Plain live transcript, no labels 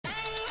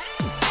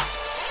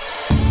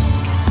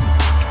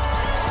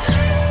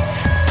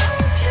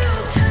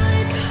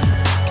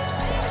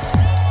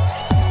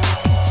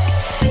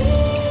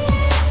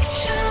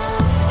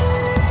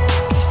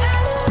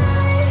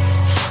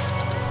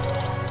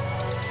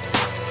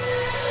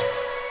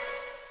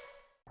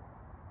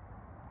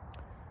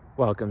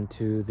Welcome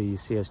to the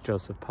C.S.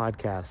 Joseph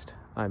podcast.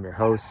 I'm your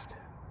host,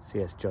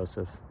 C.S.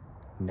 Joseph,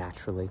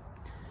 naturally.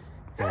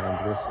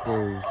 And this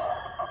is,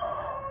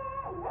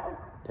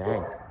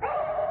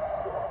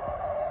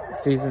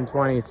 Season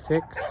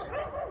 26,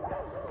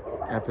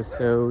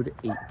 Episode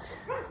 8.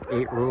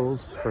 8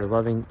 Rules for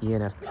Loving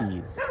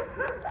ENFPs.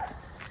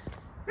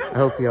 I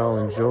hope you all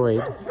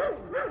enjoyed.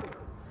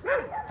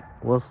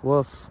 Woof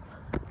woof.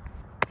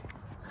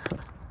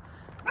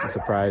 I'm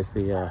surprised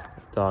the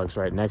dogs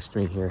right next to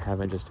me here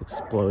haven't just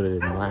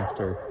exploded in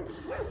laughter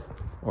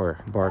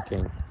or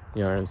barking.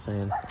 You know what I'm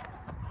saying?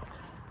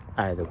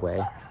 Either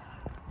way,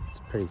 it's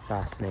pretty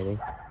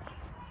fascinating.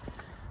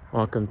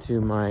 Welcome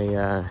to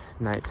my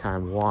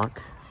nighttime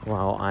walk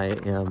while I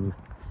am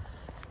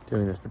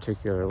doing this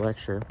particular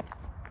lecture.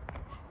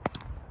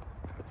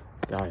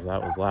 Gosh,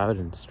 that was loud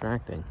and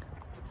distracting.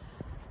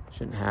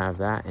 Shouldn't have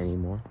that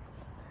anymore.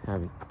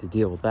 Having to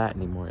deal with that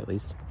anymore, at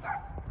least.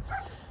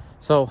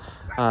 So,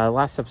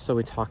 last episode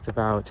we talked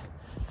about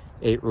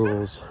 8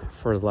 rules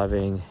for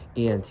loving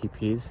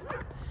ENTPs,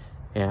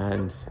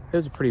 and it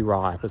was a pretty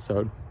raw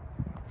episode,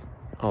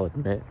 I'll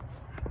admit.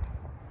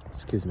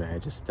 Excuse me, I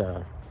just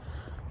a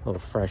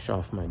little fresh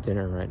off my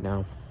dinner right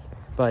now.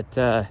 But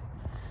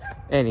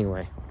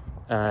anyway,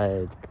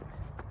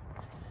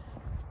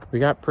 we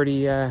got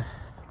pretty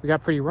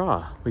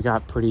raw. We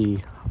got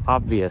pretty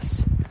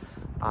obvious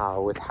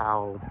with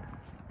how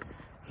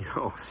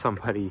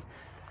somebody.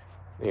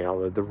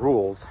 The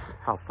rules,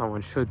 how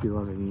someone should be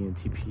loving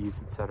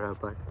ENTPs, etc.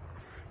 But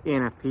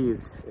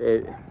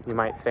ENFPs, you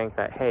might think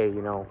that, hey,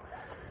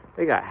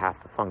 they got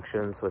half the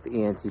functions with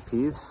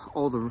ENTPs.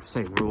 All the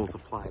same rules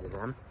apply to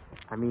them.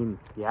 I mean,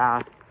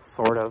 yeah,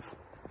 sort of,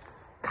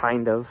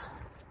 kind of,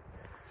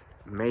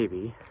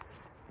 maybe,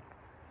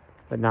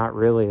 but not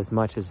really as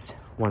much as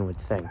one would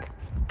think.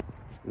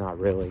 Not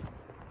really.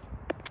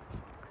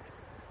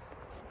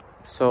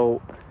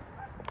 So,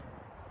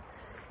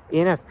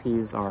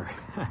 ENFPs are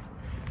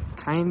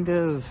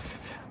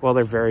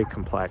they're very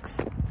complex.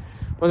 One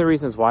of the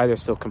reasons why they're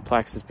so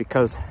complex is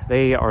because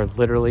they are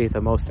literally the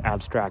most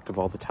abstract of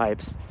all the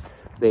types.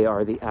 They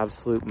are the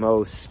absolute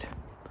most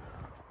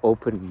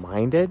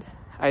open-minded,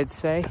 I'd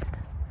say,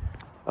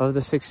 of the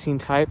 16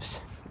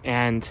 types.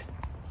 And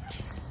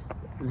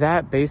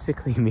that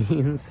basically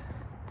means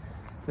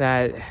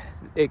that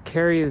it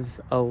carries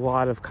a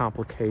lot of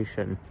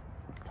complication.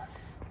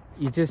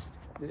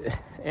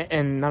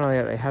 And not only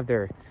that, they have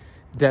their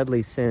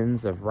deadly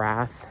sins of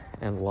wrath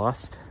and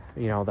lust,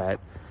 that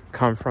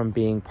come from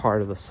being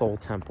part of the soul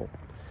temple.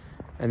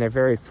 And they're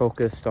very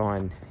focused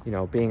on,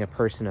 being a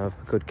person of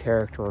good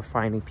character or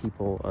finding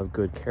people of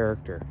good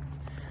character.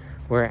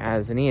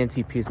 Whereas an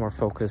ENTP is more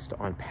focused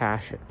on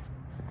passion.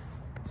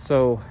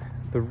 So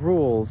the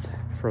rules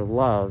for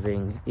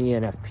loving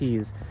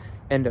ENFPs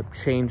end up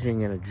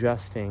changing and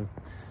adjusting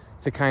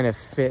to kind of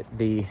fit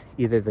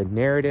either the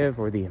narrative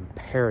or the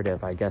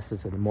imperative, I guess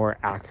is a more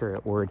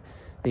accurate word,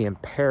 the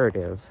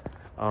imperative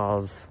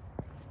of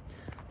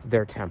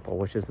their temple,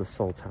 which is the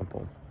soul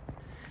temple.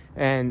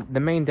 And the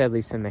main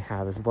deadly sin they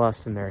have is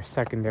lust, and their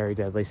secondary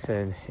deadly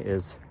sin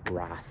is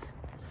wrath.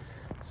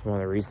 It's one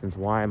of the reasons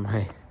why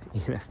my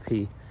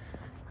ENFP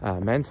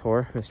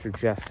mentor, Mr.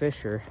 Jeff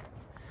Fisher,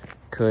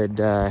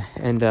 could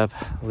end up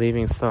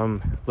leaving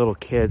some little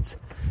kid's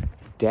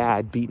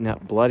dad beaten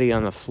up bloody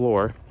on the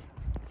floor,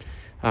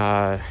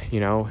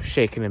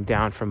 shaking him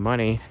down for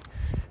money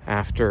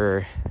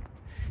after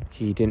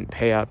he didn't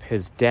pay up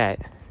his debt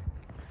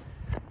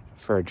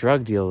for a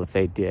drug deal that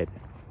they did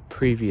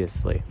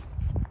previously.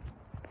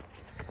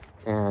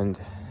 And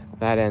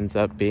that ends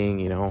up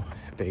being, a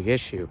big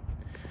issue.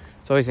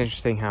 It's always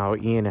interesting how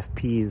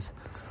ENFPs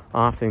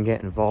often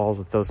get involved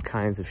with those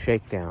kinds of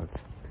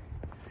shakedowns.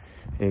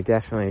 And he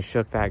definitely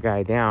shook that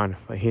guy down,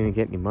 but he didn't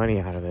get any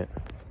money out of it.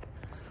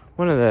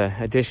 One of the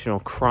additional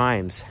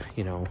crimes,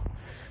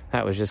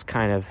 that was just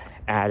kind of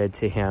added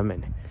to him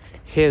and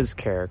his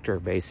character,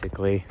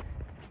 basically.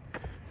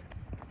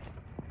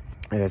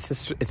 And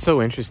it's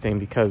so interesting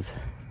because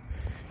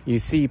you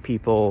see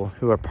people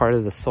who are part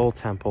of the soul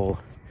temple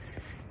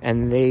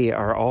and they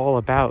are all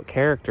about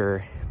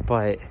character,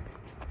 but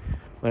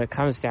when it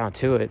comes down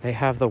to it, they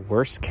have the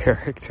worst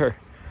character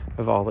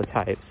of all the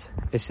types.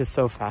 It's just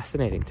so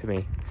fascinating to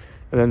me.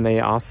 And then they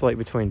oscillate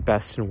between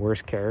best and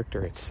worst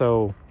character. It's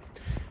so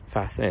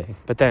fascinating.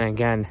 But then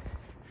again,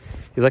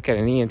 you look at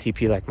an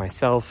ENTP like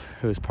myself,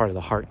 who's part of the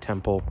heart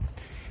temple,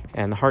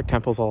 and the heart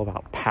temple is all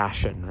about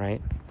passion,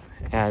 right?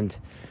 And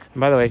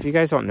by the way, if you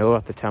guys don't know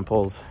about the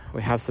temples,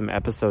 we have some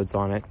episodes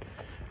on it,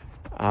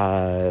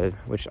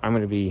 which I'm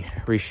going to be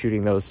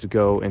reshooting those to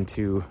go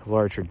into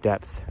larger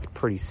depth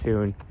pretty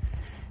soon.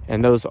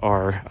 And those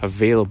are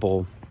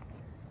available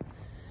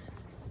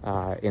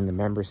in the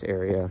members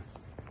area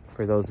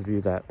for those of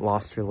you that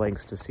lost your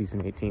links to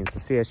season 18. So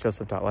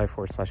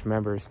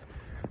csjoseph.life/members.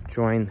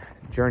 Join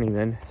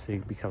Journeyman so you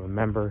can become a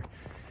member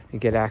and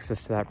get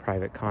access to that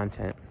private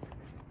content.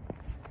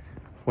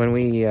 When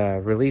we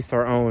release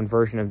our own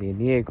version of the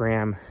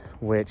Enneagram,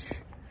 which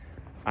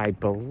I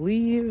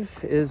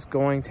believe is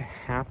going to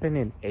happen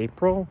in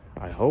April,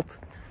 I hope.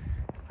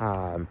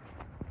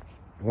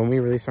 when we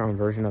release our own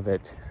version of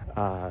it,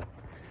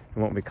 it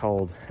won't be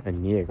called a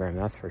Enneagram,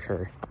 that's for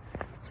sure.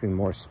 There's going to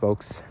be more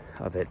spokes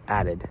of it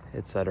added,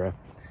 etc.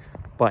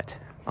 But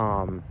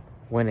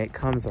when it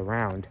comes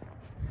around,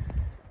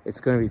 it's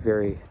going to be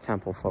very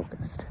temple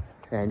focused.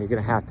 And you're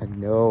going to have to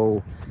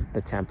know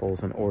the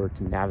temples in order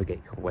to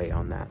navigate your way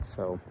on that.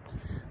 So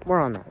more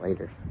on that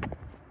later.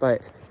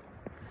 But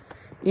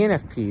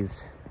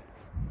ENFPs,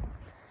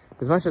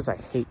 as much as I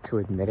hate to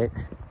admit it,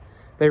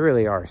 they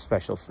really are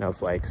special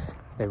snowflakes.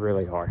 They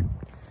really are.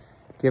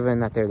 Given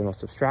that they're the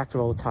most abstract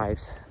of all the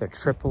types, they're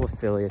triple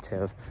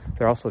affiliative.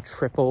 They're also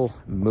triple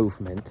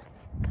movement,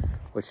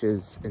 which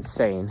is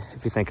insane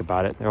if you think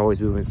about it. They're always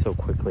moving so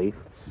quickly.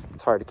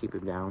 It's hard to keep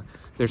them down.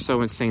 They're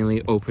so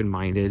insanely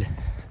open-minded.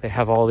 They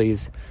have all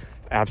these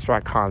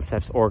abstract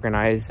concepts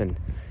organized, and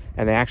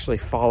they actually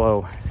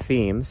follow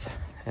themes.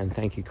 And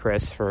thank you,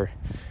 Chris, for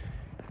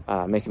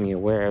making me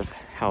aware of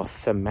how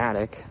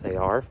thematic they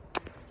are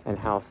and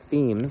how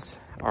themes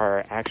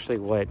are actually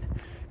what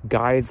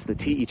guides the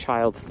TE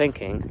child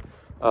thinking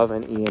of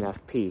an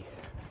ENFP,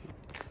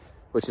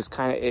 which is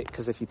kind of it,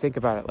 because if you think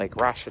about it, like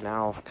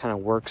rationale kind of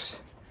works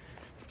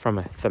from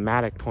a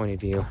thematic point of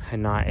view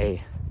and not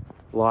a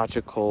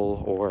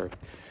logical or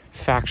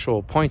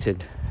factual point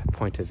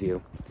of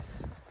view.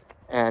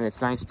 And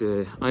it's nice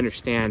to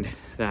understand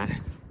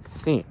that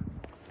theme.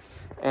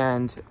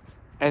 And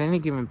at any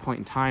given point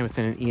in time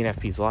within an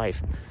ENFP's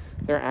life,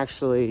 they're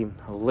actually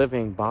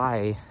living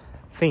by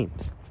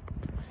themes.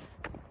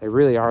 They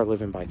really are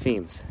living by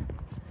themes.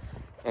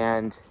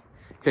 And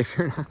if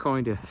you're not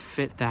going to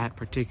fit that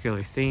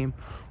particular theme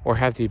or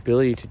have the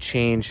ability to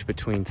change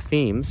between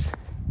themes,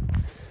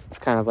 it's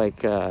kind of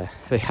like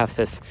they have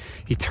this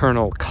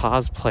eternal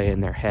cosplay in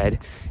their head,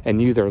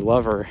 and you, their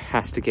lover,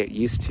 has to get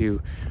used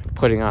to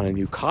putting on a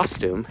new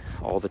costume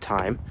all the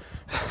time.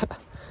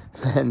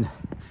 Then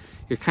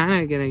you're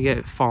kind of going to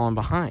get fallen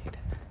behind.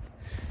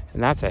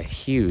 And that's a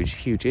huge,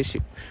 huge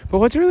issue. But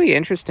what's really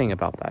interesting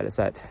about that is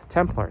that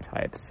Templar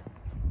types,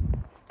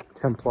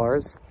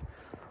 Templars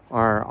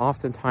are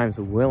oftentimes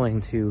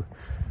willing to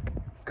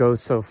go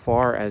so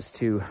far as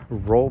to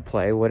role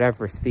play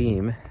whatever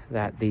theme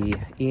that the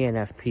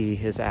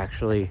ENFP is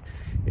actually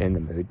in the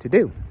mood to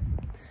do.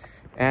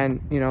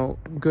 And, you know,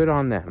 good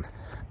on them.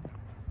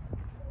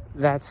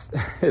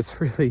 It's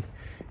really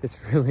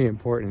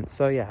important.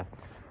 So yeah,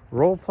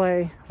 role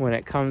play when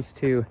it comes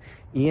to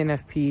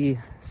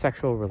ENFP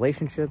sexual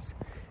relationships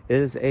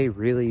is a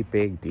really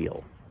big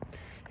deal.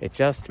 It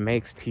just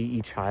makes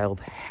TE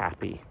child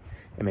happy.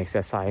 It makes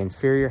SI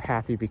inferior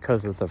happy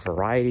because of the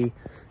variety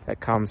that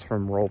comes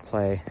from role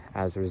play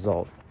as a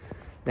result.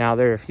 Now,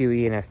 there are a few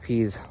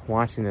ENFPs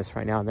watching this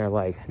right now, and they're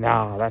like,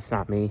 no, that's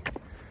not me.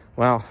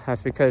 Well,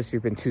 that's because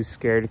you've been too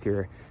scared with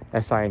your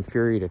SI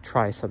inferior to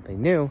try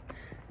something new,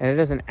 and it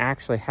doesn't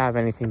actually have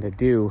anything to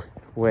do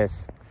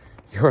with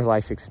your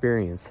life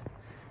experience.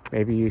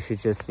 Maybe you should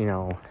just,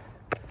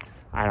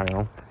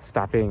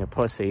 stop being a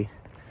pussy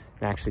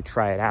and actually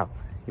try it out.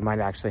 You might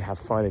actually have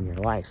fun in your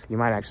life. You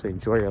might actually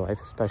enjoy your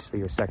life, especially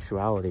your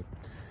sexuality.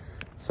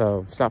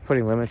 So stop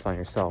putting limits on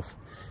yourself.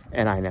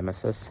 NI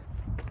Nemesis.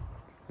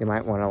 You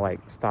might want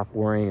to stop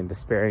worrying and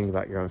despairing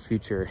about your own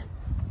future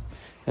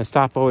and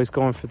stop always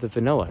going for the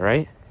vanilla,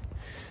 right?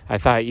 I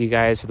thought you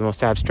guys were the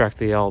most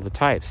abstract of all the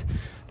types.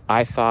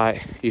 I thought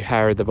you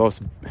were the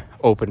most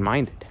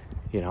open-minded,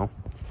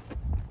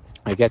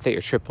 I get that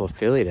you're triple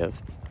affiliative,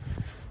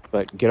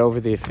 but get over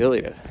the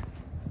affiliative.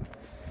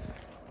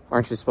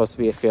 Aren't you supposed to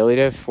be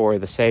affiliative for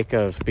the sake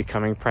of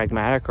becoming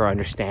pragmatic or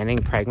understanding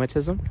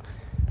pragmatism?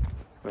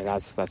 I mean,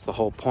 that's the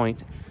whole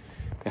point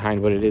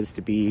behind what it is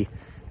to be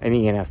an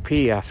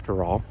ENFP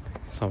after all.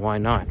 So why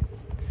not?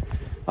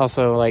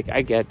 Also, I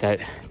get that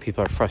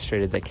people are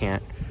frustrated they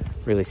can't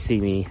really see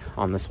me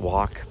on this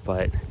walk,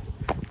 but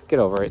get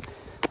over it.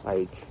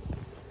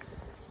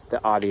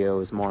 The audio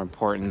is more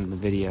important than the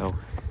video.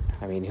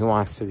 I mean, who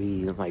wants to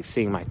be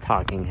seeing my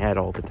talking head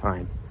all the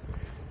time?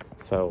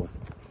 So,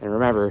 and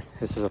remember,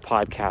 this is a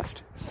podcast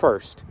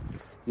first,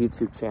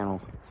 YouTube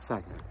channel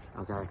second,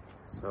 okay?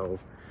 So,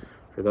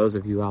 for those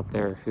of you out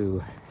there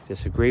who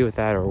disagree with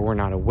that or were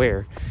not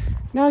aware,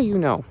 now you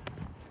know.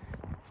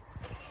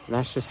 And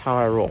that's just how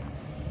I roll.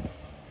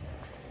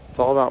 It's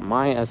all about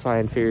my SI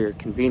inferior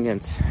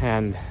convenience,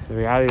 and the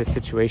reality of the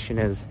situation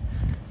is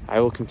I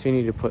will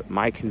continue to put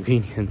my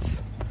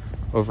convenience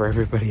over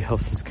everybody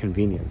else's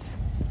convenience.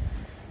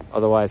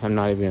 Otherwise, I'm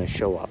not even going to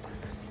show up,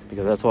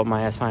 because that's what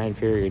my SI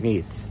inferior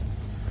needs.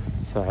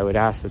 So I would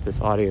ask that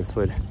this audience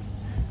would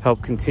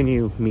help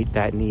continue meet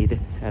that need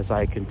as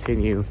I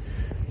continue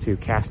to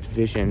cast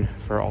vision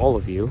for all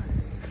of you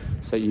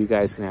so that you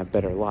guys can have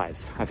better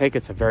lives. I think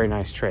it's a very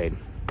nice trade.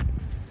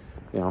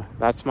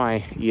 That's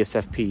my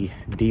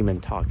ESFP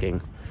demon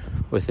talking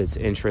with its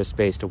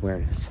interest-based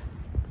awareness.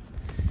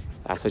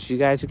 That's what you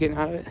guys are getting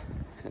out of it.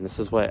 And this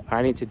is what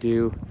I need to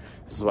do.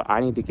 This is what I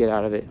need to get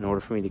out of it in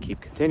order for me to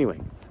keep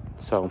continuing.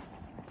 So,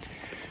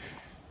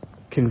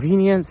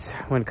 convenience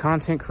when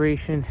content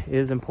creation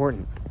is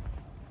important.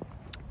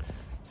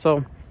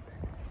 So,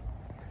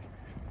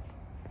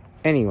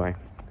 Anyway,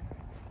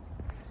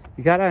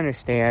 you got to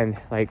understand,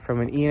 like,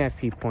 from an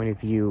ENFP point of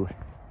view,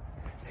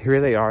 they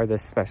really are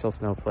this special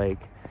snowflake,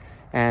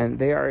 and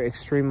they are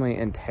extremely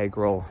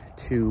integral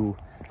to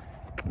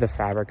the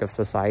fabric of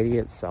society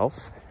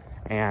itself.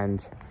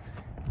 And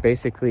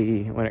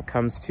basically, when it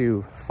comes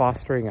to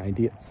fostering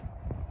ideas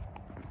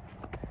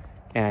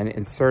and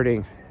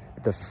inserting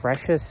the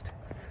freshest,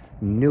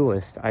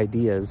 newest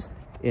ideas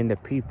into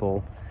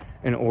people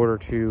in order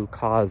to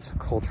cause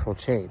cultural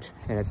change.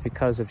 And it's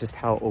because of just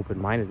how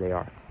open-minded they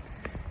are.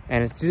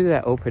 And it's due to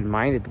that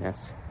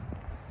open-mindedness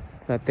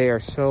that they are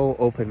so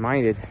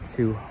open-minded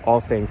to all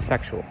things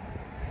sexual.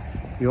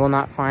 You will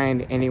not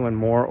find anyone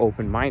more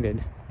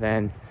open-minded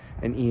than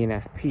an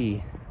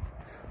ENFP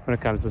when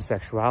it comes to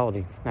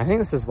sexuality. And I think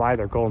this is why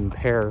their golden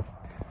pair,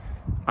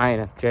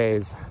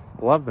 INFJs,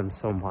 love them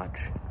so much,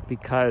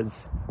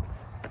 because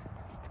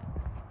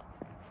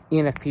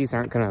ENFPs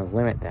aren't going to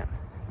limit them.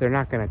 They're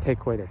not going to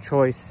take away their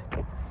choice.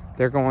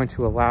 They're going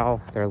to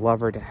allow their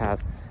lover to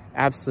have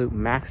absolute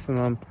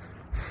maximum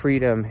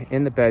freedom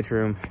in the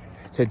bedroom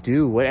to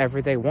do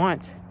whatever they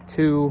want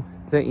to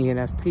the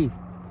ENFP.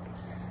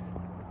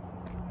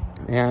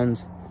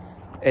 And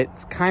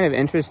it's kind of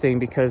interesting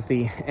because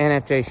the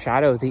NFJ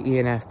shadow of the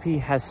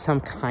ENFP has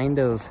some kind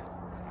of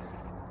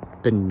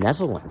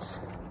benevolence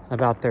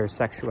about their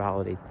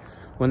sexuality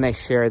when they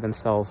share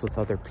themselves with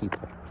other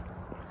people.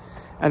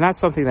 And that's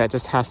something that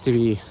just has to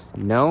be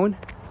known,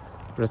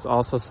 but it's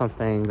also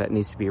something that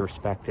needs to be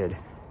respected,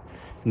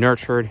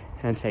 nurtured,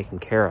 and taken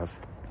care of.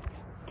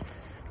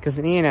 Because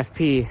an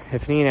ENFP,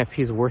 if an ENFP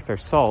is worth their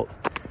salt,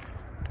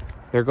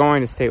 they're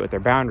going to state what their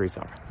boundaries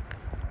are.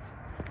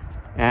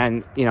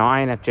 And, you know,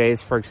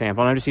 INFJs, for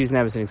example, and I'm just using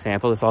them as an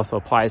example, this also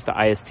applies to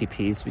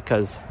ISTPs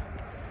because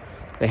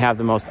they have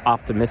the most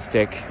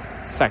optimistic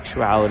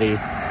sexuality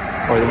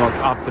or the most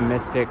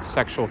optimistic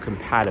sexual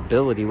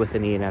compatibility with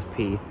an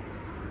ENFP.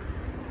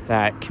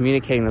 That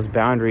communicating those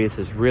boundaries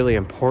is really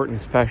important,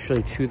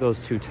 especially to those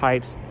two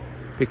types,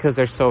 because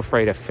they're so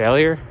afraid of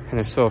failure and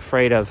they're so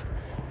afraid of,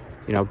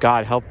 you know,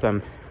 God help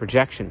them,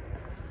 rejection.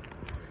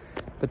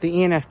 But the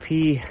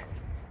ENFP,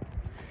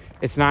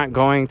 it's not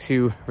going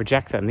to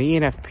reject them. The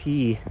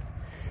ENFP,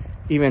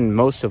 even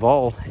most of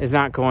all, is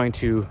not going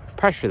to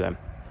pressure them.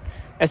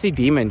 SE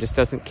Demon just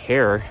doesn't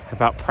care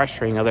about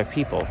pressuring other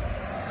people,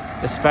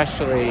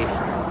 especially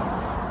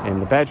in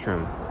the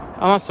bedroom.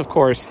 Unless, of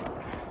course,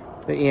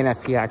 the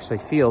ENFP actually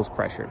feels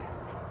pressured.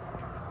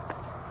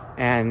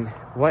 And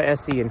what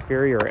SE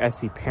inferior or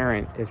SE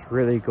parent is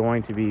really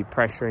going to be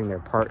pressuring their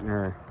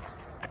partner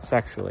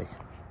sexually?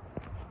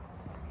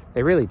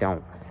 They really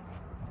don't.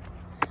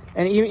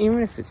 And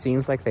even if it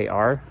seems like they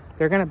are,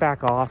 they're going to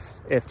back off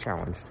if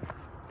challenged.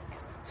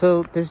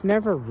 So there's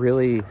never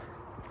really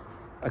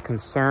a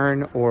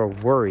concern or a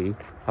worry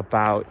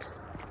about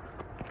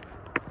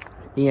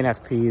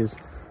ENFPs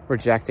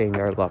rejecting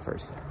their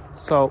lovers.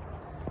 So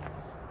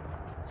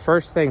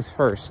first things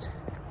first,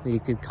 you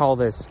could call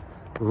this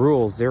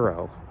rule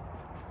 0.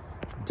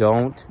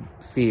 Don't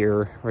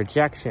fear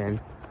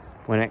rejection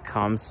when it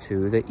comes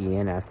to the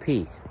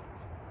ENFP.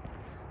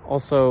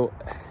 Also,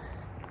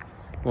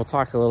 we'll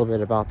talk a little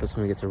bit about this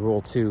when we get to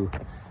rule 2,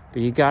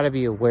 but you got to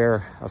be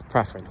aware of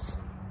preference.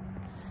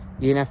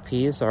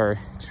 ENFPs are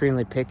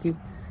extremely picky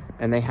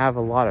and they have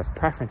a lot of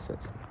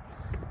preferences,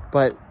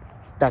 but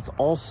that's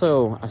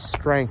also a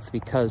strength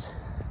because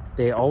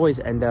they always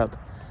end up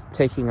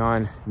taking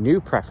on new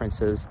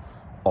preferences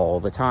all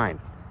the time.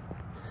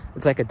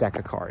 It's like a deck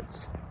of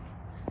cards.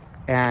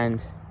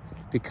 And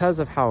because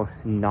of how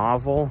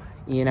novel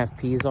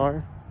ENFPs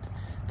are,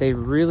 they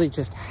really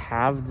just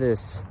have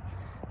this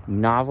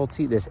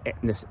novelty, this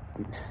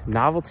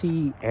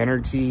novelty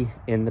energy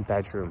in the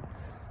bedroom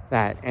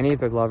that any of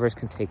their lovers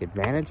can take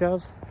advantage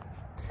of,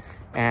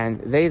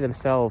 and they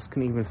themselves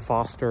can even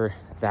foster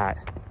that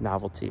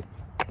novelty.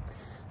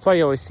 That's why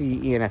you always see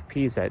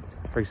ENFPs at,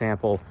 for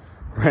example,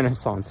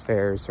 Renaissance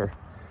fairs or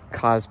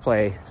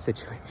cosplay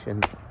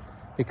situations,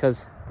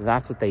 because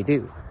that's what they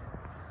do.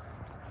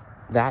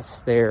 That's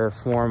their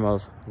form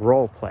of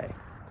role play.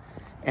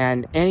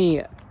 And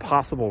any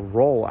possible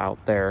role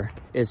out there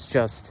is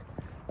just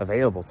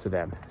available to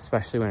them,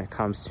 especially when it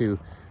comes to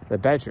the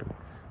bedroom.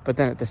 But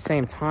then at the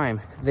same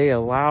time, they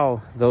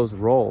allow those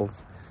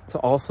roles to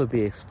also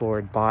be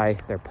explored by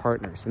their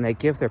partners, and they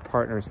give their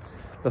partners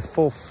the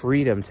full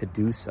freedom to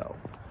do so.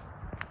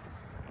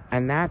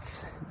 And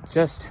that's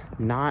just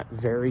not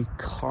very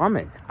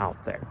common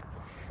out there.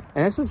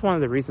 And this is one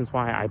of the reasons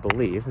why I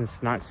believe, and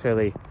it's not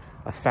necessarily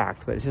a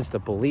fact, but it's just a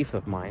belief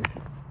of mine,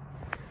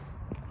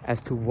 as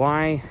to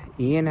why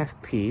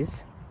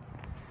ENFPs,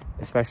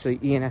 especially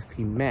ENFP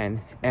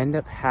men, end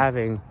up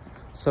having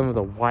some of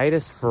the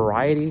widest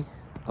variety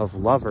of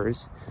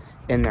lovers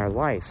in their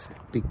life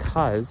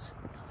because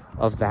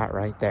of that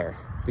right there,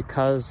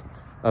 because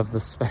of the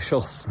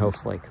special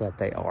snowflake that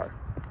they are.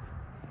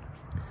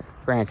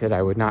 Granted,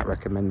 I would not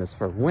recommend this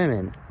for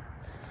women,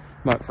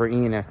 but for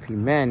ENFP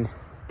men,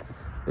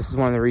 this is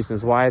one of the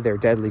reasons why their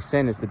deadly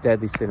sin is the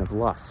deadly sin of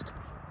lust.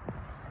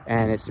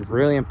 And it's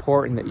really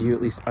important that you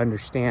at least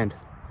understand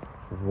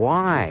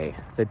why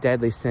the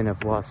deadly sin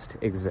of lust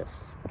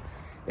exists.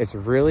 It's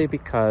really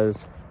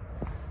because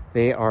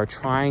they are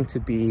trying to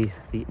be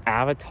the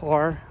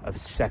avatar of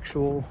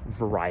sexual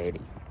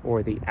variety,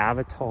 or the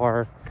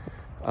avatar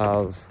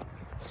of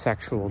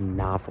sexual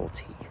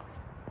novelty.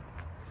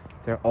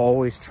 They're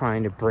always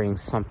trying to bring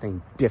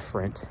something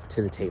different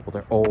to the table.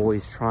 They're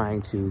always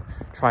trying to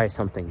try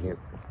something new.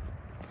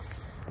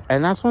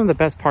 And that's one of the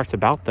best parts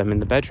about them in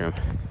the bedroom.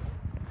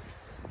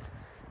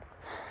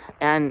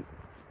 And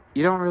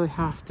you don't really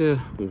have to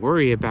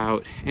worry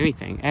about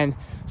anything. And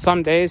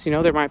some days,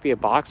 there might be a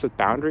box with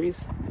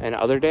boundaries, and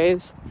other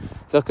days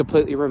they'll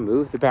completely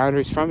remove the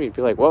boundaries from you and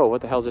be like, whoa,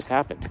 what the hell just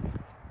happened?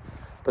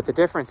 But the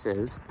difference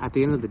is, at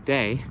the end of the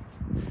day,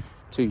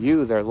 to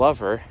you, their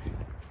lover,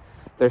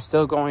 they're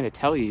still going to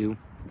tell you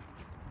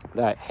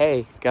that,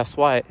 hey, guess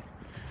what?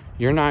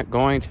 You're not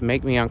going to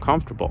make me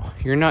uncomfortable.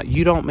 You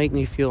don't make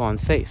me feel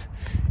unsafe.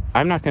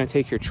 I'm not going to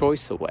take your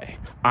choice away.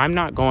 I'm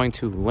not going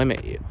to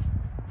limit you.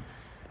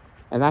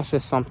 And that's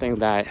just something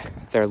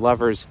that their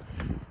lovers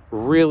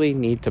really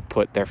need to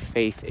put their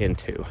faith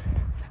into.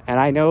 And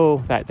I know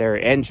that their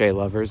NJ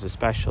lovers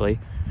especially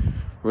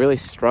really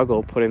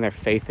struggle putting their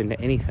faith into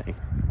anything,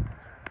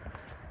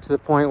 to the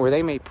point where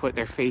they may put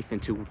their faith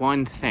into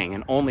one thing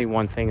and only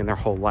one thing in their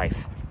whole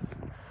life.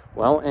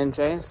 Well,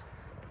 NJs,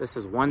 this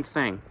is one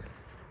thing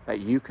that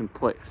you can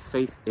put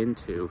faith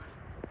into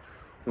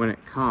when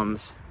it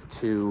comes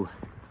to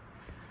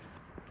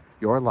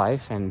your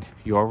life and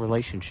your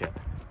relationship.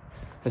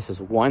 This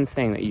is one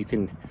thing that you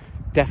can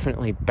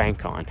definitely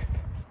bank on.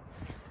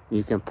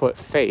 You can put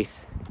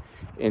faith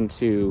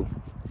into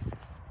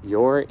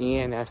your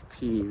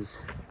ENFP's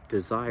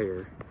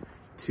desire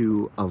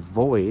to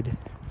avoid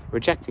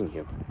rejecting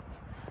you,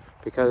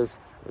 because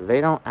they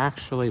don't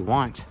actually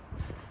want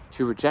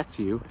to reject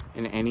you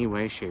in any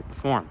way, shape, or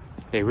form.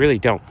 They really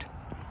don't.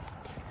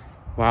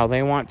 While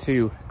they want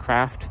to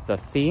craft the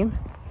theme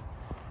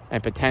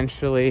and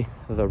potentially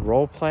the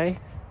role play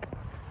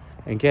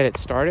and get it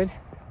started,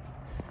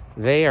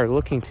 they are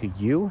looking to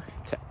you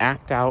to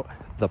act out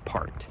the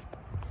part.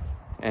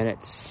 And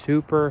it's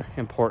super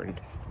important.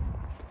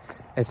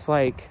 It's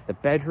like the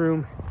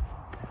bedroom,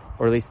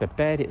 or at least the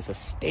bed, is a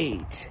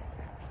stage.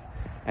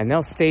 And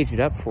they'll stage it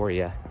up for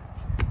you.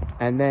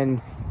 And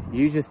then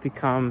you just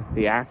become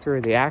the actor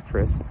or the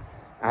actress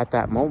at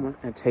that moment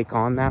and take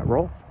on that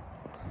role.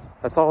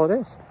 That's all it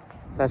is.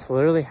 That's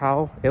literally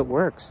how it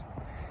works.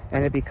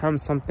 And it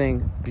becomes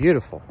something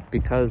beautiful,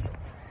 because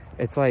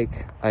it's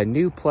like a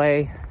new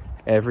play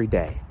every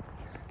day,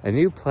 a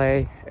new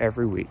play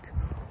every week.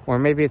 Or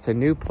maybe it's a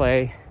new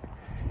play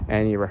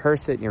and you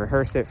rehearse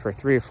it for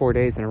 3 or 4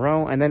 days in a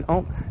row, and then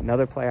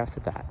another play after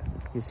that.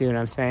 You see what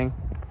I'm saying?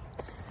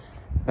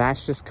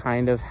 That's just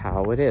kind of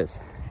how it is.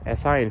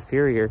 SI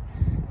Inferior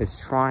is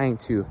trying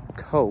to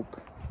cope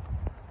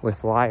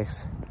with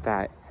life,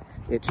 that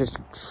it just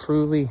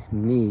truly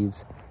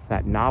needs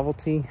that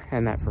novelty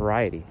and that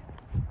variety.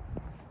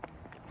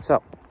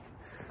 So,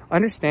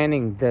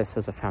 understanding this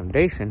as a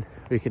foundation,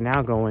 we can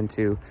now go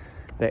into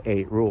the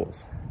 8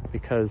 rules,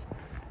 because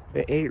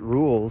the 8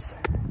 rules,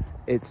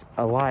 it's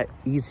a lot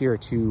easier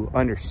to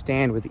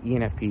understand where the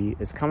ENFP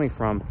is coming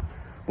from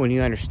when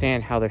you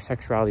understand how their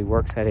sexuality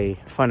works at a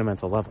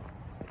fundamental level.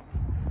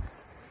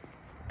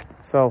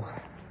 So,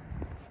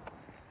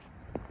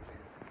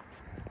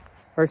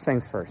 first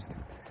things first.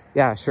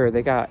 Yeah, sure,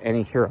 they got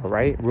any hero,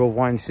 right? Rule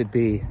 1 should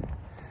be,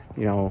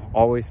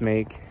 always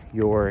make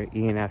your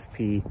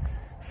ENFP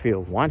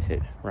feel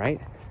wanted, right?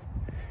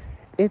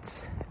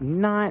 It's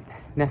not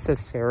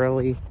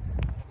necessarily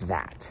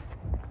that.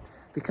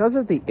 Because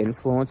of the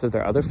influence of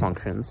their other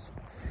functions,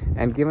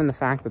 and given the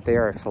fact that they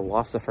are a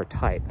philosopher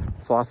type,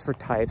 philosopher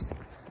types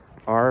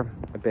are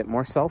a bit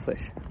more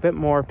selfish, a bit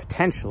more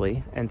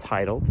potentially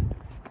entitled,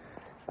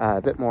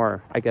 a bit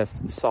more,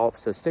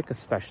 solipsistic,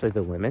 especially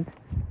the women,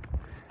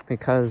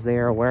 because they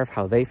are aware of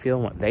how they feel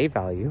and what they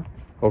value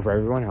over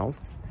everyone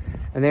else,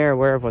 and they are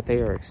aware of what they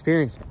are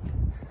experiencing,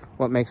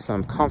 what makes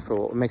them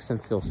comfortable, what makes them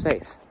feel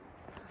safe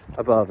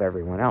above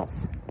everyone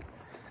else.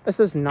 This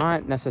is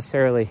not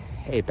necessarily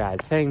a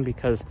bad thing,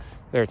 because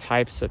there are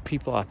types of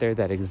people out there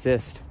that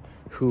exist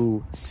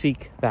who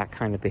seek that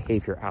kind of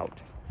behavior out,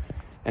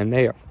 and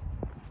they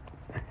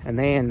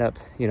end up,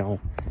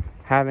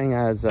 having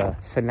as a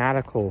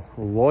fanatical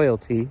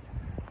loyalty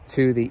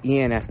to the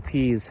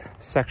ENFP's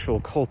sexual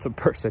cult of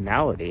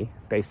personality,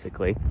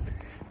 basically,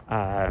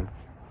 in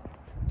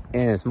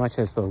as much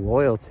as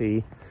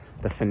the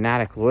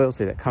fanatic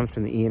loyalty that comes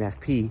from the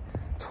ENFP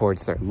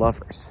towards their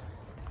lovers.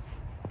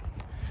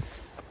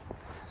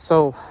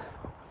 So,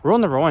 rule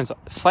number 1 is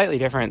slightly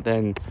different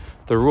than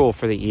the rule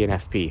for the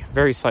ENFP.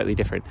 Very slightly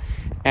different.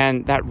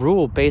 And that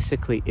rule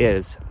basically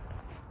is,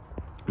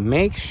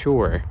 make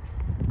sure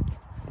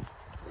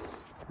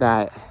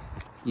that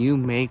you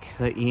make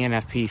the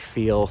ENFP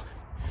feel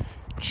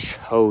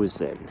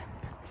chosen.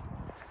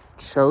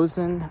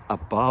 Chosen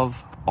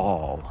above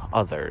all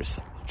others.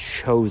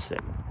 Chosen.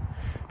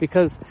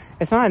 because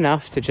it's not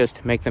enough to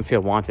just make them feel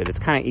wanted. It's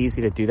kind of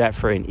easy to do that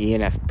for an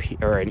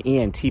ENFP or an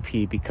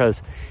ENTP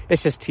because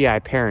it's just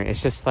TI parent.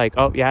 It's just like,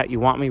 oh yeah, you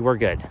want me? We're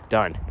good.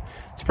 Done.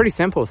 It's pretty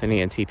simple with an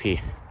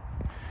ENTP.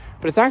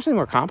 But it's actually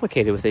more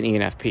complicated with an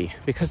ENFP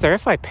because their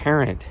FI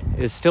parent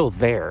is still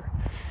there.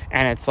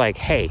 And it's like,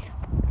 hey,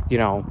 you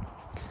know,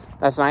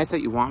 that's nice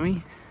that you want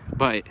me,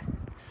 but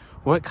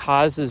what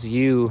causes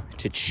you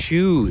to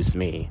choose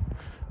me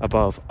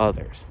above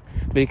others?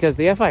 Because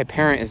the FI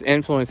parent is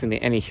influencing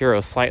the any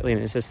hero slightly,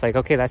 and it's just like,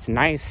 okay, that's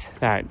nice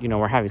that, you know,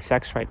 we're having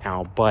sex right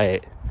now,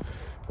 but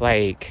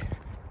like,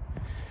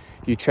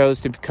 you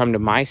chose to come to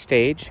my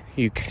stage,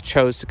 you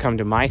chose to come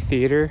to my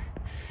theater,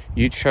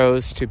 you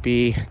chose to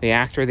be the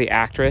actor, the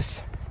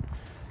actress,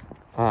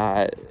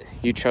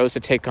 you chose to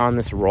take on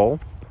this role,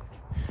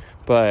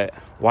 but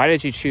why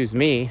did you choose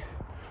me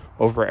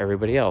over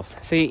everybody else?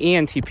 See,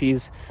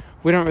 ENTPs,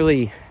 we don't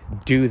really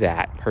do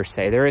that per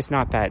se. There is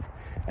not that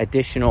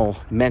additional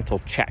mental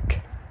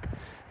check,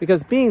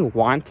 because being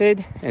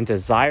wanted and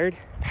desired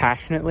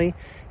passionately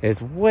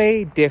is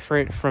way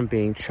different from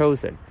being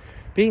chosen.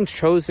 Being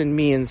chosen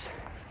means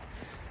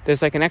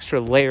there's like an extra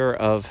layer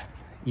of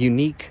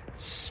unique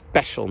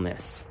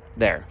specialness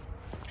there.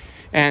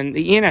 And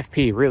the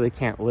ENFP really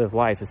can't live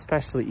life,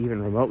 especially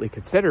even remotely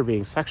consider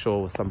being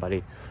sexual with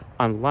somebody,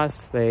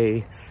 unless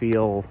they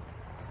feel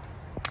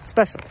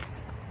special.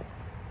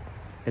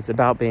 It's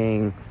about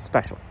being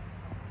special,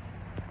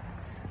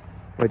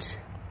 which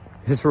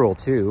is rule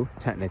 2,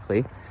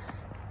 technically.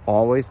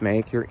 Always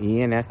make your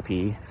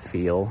ENFP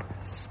feel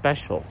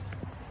special.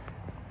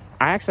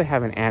 I actually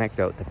have an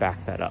anecdote to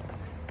back that up.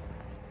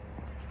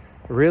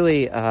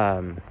 Really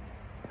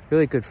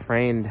good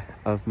friend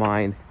of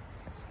mine,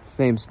 his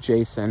name's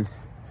Jason.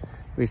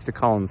 We used to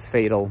call him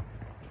Fatal.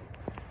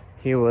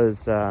 He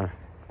was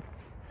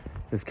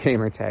his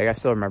gamer tag, I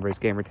still remember his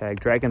gamer tag,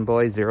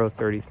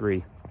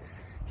 DragonBoy033.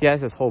 He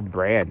has his whole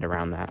brand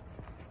around that.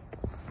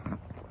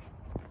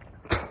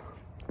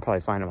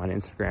 Probably find him on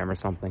Instagram or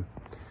something.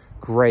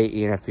 Great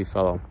ENFP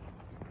fellow.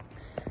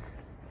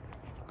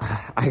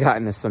 I got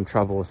into some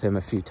trouble with him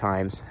a few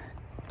times.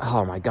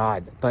 Oh my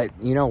God. But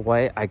you know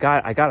what? I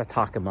got to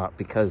talk him up,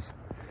 because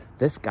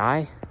this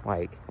guy,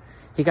 like,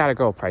 he got a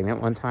girl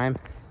pregnant one time.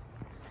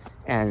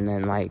 And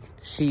then like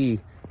she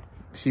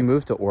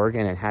moved to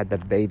Oregon and had the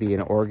baby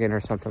in Oregon or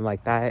something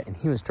like that. And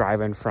he was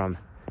driving from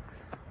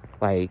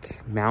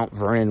like Mount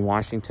Vernon,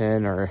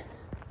 Washington, or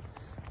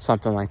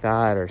something like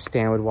that, or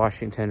Stanwood,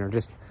 Washington, or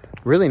just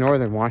really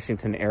northern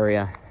Washington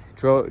area.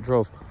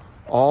 Drove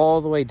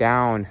all the way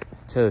down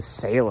to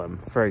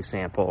Salem, for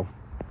example.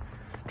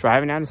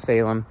 Driving down to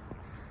Salem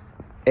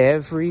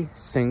every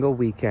single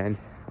weekend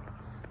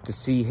to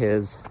see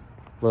his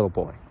little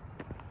boy.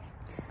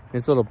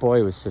 His little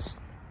boy was just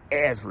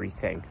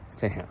everything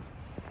to him.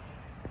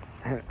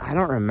 And I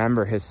don't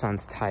remember his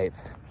son's type.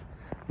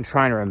 I'm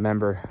trying to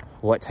remember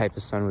what type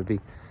of son would be.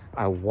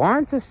 I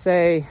want to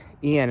say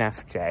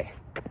ENFJ.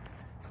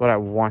 That's what I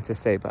want to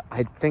say, but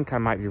I think I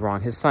might be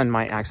wrong. His son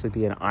might actually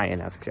be an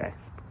INFJ.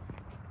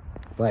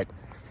 But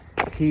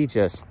he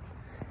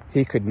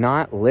could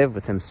not live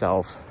with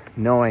himself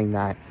knowing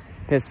that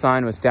his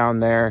son was down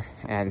there,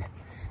 and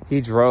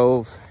he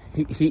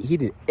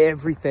did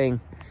everything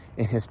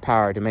in his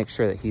power to make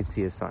sure that he'd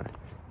see his son.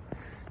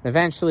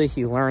 Eventually,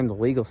 he learned the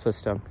legal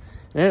system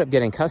and ended up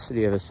getting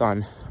custody of his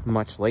son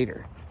much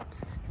later.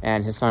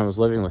 And his son was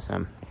living with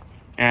him.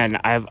 And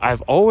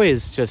I've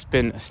always just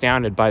been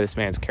astounded by this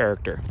man's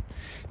character.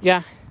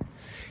 Yeah,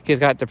 he's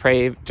got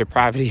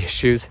depravity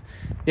issues.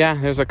 Yeah,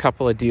 there's a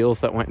couple of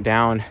deals that went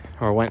down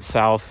or went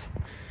south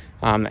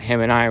that him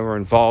and I were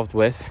involved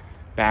with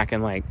back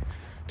in like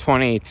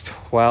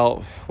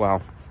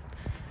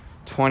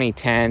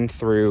 2010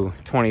 through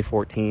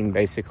 2014,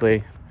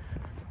 basically,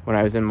 when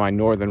I was in my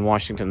northern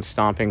Washington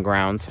stomping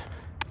grounds.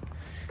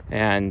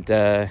 And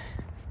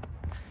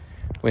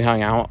we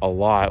hung out a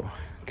lot,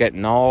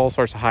 getting all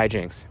sorts of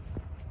hijinks.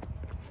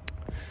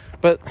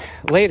 But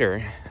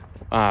later,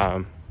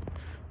 and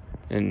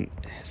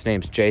his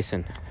name's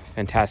Jason,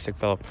 fantastic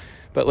fellow.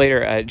 But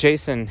later,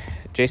 Jason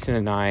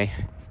and I,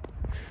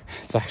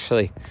 it's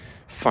actually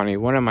funny,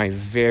 one of my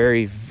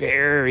very,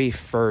 very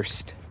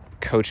first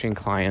coaching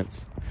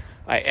clients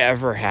I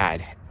ever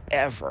had,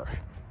 and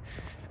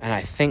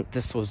I think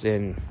this was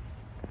in,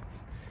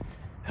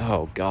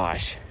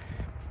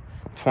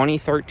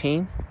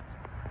 2013.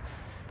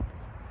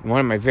 One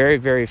of my very,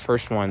 very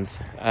first ones.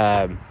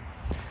 It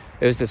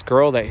was this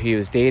girl that he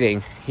was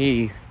dating.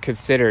 He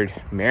considered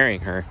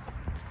marrying her.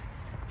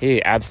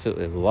 He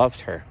absolutely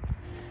loved her.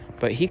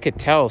 But he could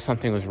tell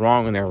something was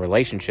wrong in their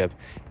relationship.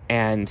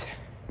 And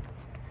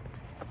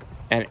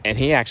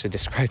he actually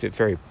described it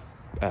very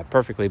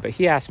perfectly. But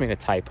he asked me to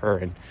type her,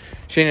 and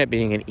she ended up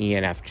being an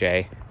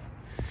ENFJ.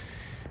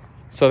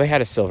 So they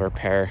had a silver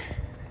pair.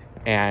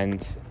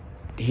 And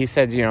he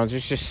said, you know,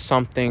 there's just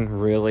something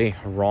really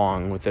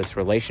wrong with this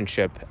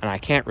relationship, and I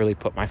can't really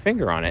put my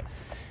finger on it.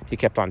 He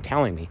kept on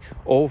telling me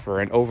over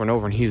and over and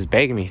over, and he's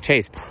begging me,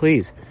 Chase,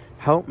 please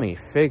help me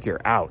figure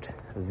out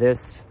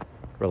this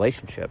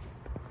relationship.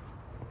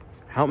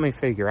 help me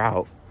figure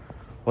out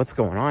what's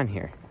going on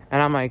here.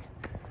 And I'm like,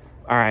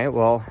 all right,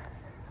 well,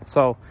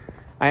 so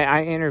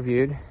I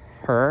interviewed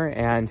her,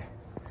 and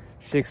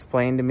she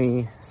explained to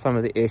me some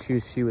of the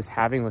issues she was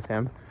having with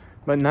him,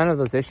 but none of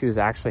those issues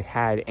actually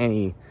had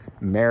any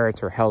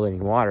merit or held any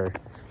water.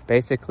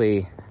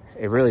 Basically,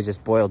 it really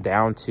just boiled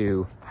down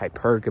to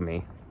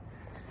hypergamy.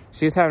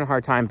 She was having a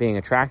hard time being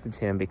attracted to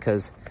him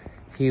because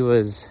he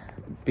was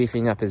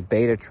beefing up his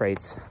beta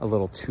traits a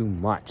little too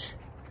much.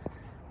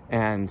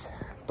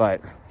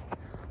 But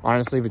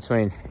honestly,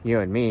 between you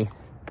and me,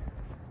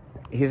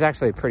 he's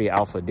actually a pretty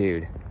alpha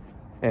dude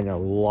in a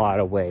lot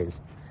of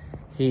ways.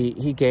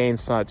 He gained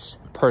such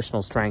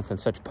personal strength and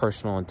such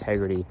personal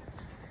integrity,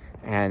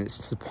 and it's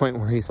to the point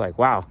where he's like,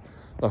 wow,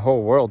 the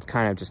whole world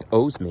kind of just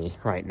owes me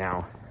right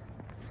now.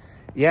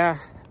 Yeah,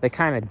 they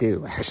kind of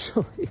do,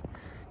 actually,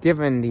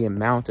 given the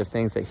amount of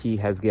things that he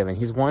has given.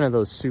 He's one of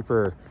those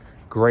super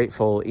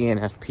grateful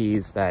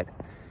ENFPs that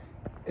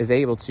is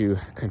able to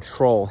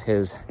control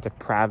his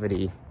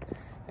depravity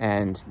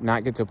and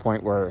not get to a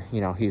point where,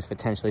 you know, he's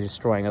potentially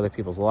destroying other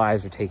people's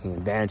lives or taking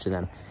advantage of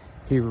them.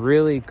 He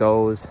really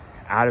goes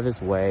out of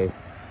his way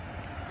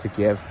to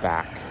give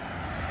back.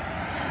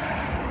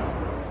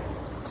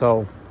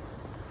 So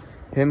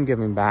him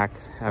giving back,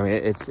 I mean,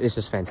 it's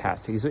just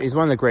fantastic. He's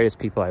one of the greatest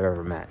people I've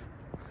ever met.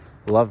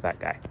 Love that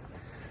guy.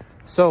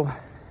 So,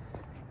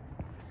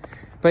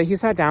 but he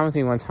sat down with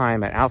me one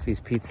time at Alfie's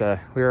Pizza.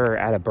 We were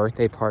at a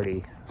birthday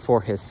party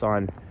for his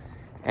son,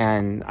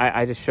 and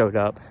I just showed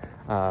up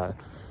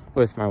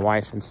with my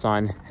wife and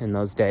son in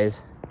those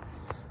days.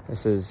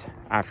 This is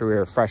after we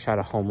were fresh out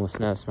of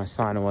homelessness. My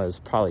son was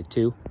probably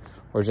 2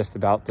 or just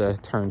about to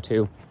turn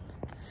 2,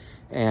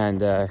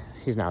 and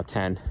he's now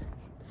 10.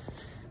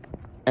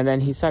 And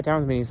then he sat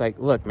down with me and he's like,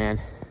 look, man,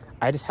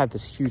 I just had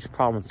this huge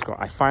problem with this girl.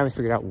 I finally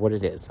figured out what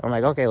it is. I'm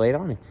like, okay, lay it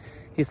on me.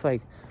 He's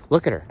like,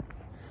 look at her.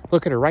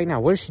 Look at her right now.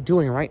 What is she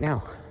doing right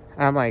now?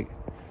 And I'm like,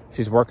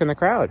 she's working the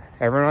crowd.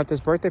 Everyone at this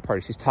birthday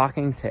party. She's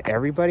talking to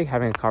everybody,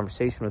 having a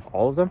conversation with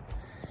all of them.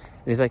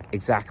 And he's like,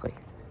 exactly.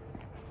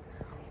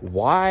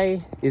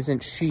 Why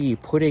isn't she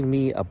putting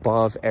me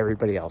above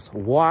everybody else?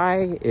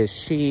 Why is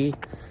she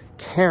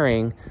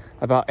caring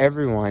about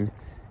everyone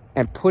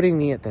and putting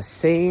me at the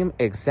same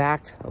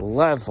exact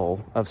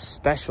level of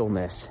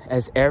specialness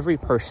as every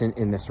person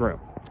in this room?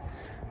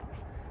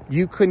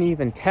 You couldn't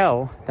even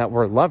tell that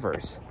we're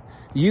lovers.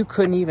 You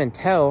couldn't even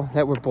tell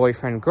that we're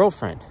boyfriend,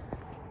 girlfriend.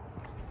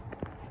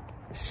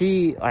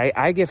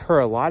 I give her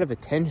a lot of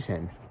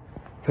attention,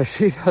 but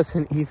she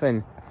doesn't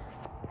even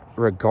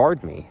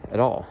regard me at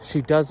all.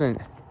 She doesn't.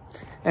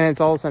 And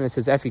it's all of a sudden it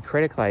says Effie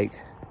critic, like,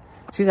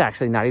 she's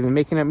actually not even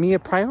making me a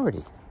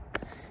priority.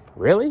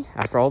 Really?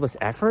 After all this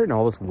effort and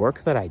all this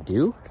work that I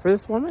do for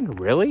this woman?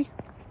 Really?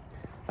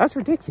 That's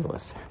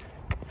ridiculous.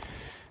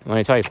 And let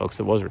me tell you, folks,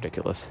 it was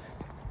ridiculous.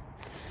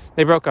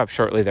 They broke up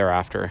shortly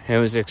thereafter. It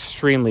was an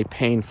extremely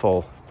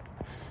painful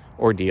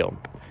ordeal.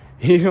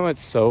 You know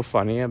what's so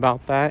funny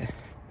about that?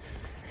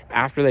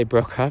 After they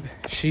broke up,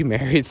 she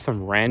married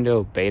some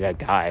rando beta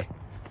guy.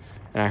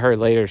 And I heard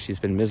later she's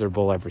been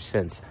miserable ever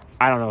since.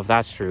 I don't know if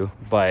that's true,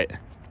 but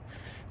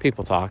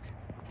people talk.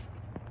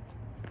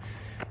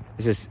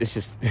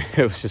 It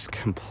was just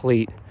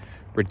complete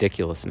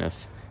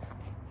ridiculousness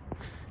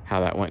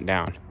how that went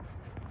down.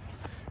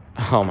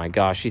 Oh my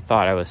gosh, she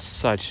thought I was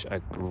such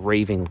a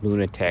raving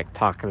lunatic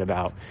talking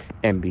about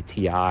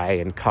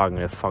MBTI and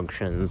cognitive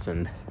functions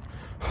and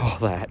all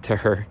that to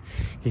her,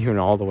 even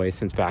all the way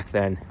since back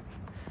then.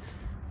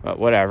 But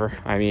whatever,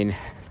 I mean,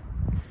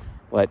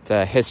 let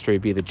history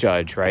be the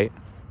judge, right?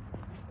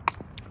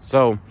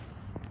 So,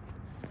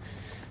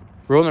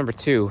 rule number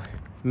 2,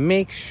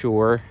 make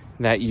sure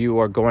that you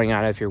are going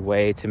out of your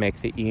way to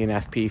make the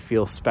ENFP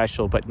feel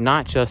special, but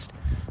not just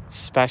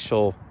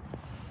special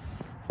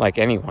like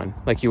anyone,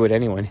 like you would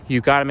anyone. You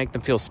got to make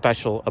them feel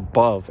special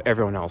above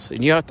everyone else.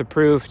 And you have to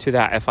prove to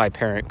that FI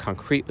parent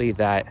concretely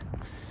that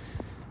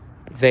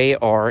they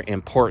are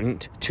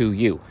important to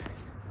you.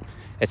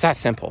 It's that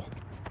simple.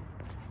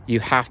 You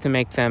have to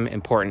make them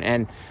important.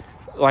 And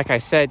like I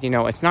said, you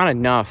know, it's not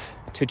enough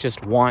to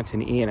just want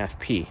an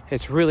ENFP.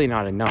 It's really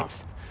not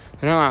enough.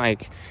 They're not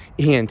like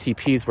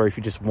ENTPs where if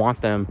you just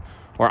want them,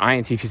 or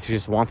INTPs if you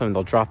just want them,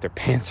 they'll drop their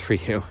pants for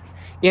you.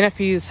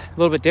 ENFPs, a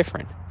little bit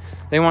different.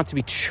 They want to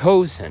be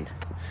chosen.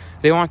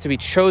 They want to be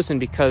chosen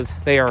because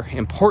they are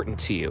important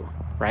to you,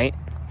 right?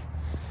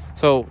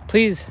 So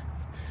please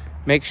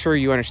make sure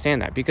you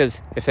understand that, because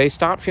if they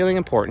stop feeling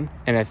important,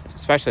 and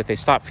especially if they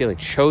stop feeling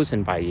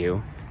chosen by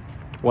you,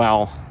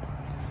 well,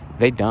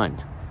 they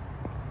done.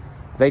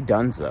 They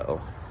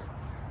donezo.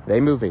 They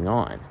moving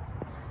on.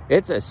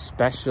 This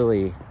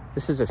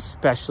is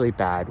especially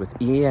bad with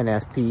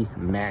ENFP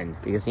men,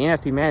 because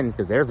ENFP men,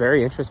 because they're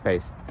very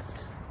interest-based,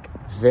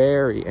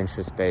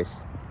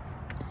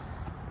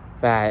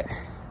 that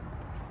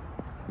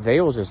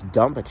they will just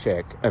dump a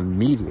chick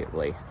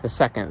immediately the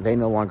second they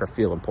no longer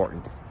feel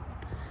important.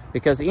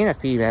 Because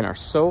ENFP men are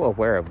so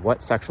aware of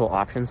what sexual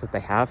options that they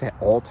have at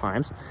all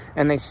times,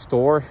 and they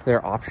store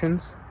their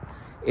options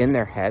in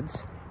their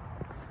heads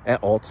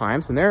at all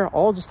times, and they're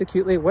all just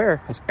acutely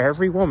aware of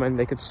every woman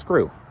they could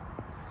screw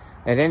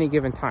at any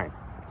given time.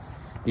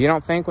 You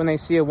don't think when they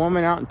see a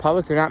woman out in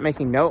public, they're not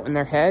making note in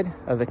their head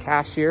of the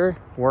cashier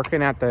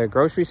working at the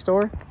grocery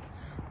store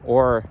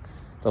or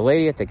the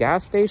lady at the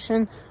gas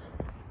station?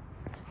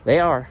 They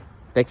are.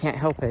 They can't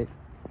help it.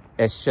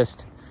 It's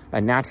just a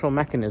natural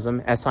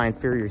mechanism SI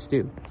inferiors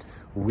do.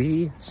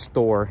 We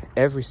store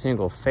every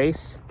single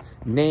face,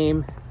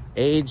 name,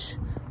 age,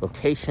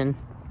 location,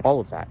 all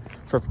of that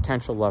for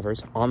potential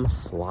lovers on the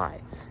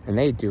fly. And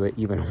they do it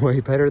even way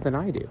better than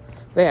I do.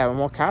 They have them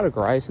all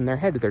categorized in their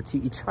head with their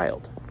TE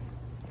child.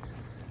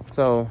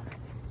 So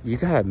you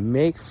gotta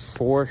make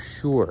for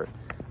sure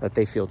that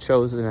they feel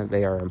chosen and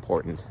they are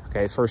important.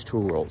 Okay, first 2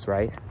 rules,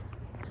 right?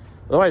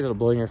 Otherwise it'll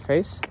blow in your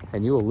face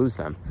and you will lose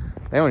them.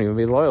 They won't even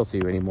be loyal to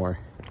you anymore.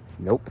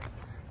 Nope,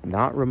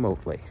 not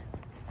remotely.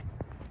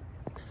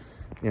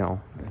 You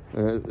know,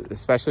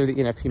 especially the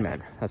ENFP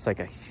men. That's like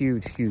a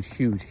huge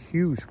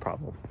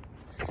problem.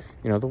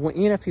 You know, the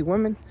ENFP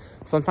women,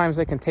 sometimes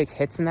they can take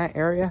hits in that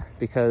area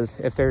because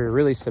if they're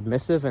really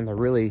submissive and they're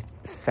really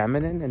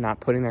feminine and not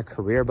putting their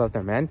career above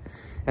their men,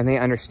 and they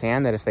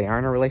understand that if they are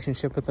in a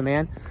relationship with a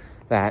man,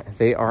 that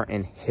they are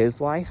in his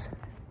life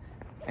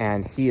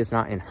and he is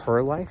not in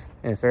her life,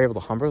 and if they're able to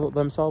humble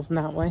themselves in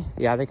that way,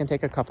 yeah, they can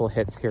take a couple of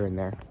hits here and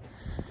there.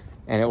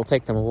 And it will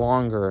take them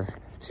longer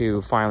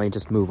to finally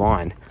just move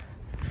on.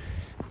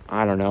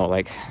 I don't know,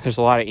 like there's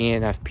a lot of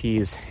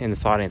ENFPs in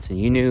this audience, and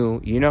you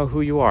know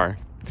who you are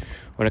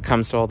when it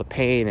comes to all the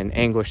pain and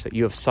anguish that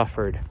you have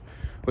suffered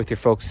with your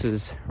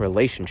folks'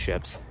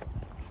 relationships.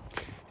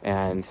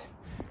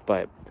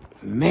 But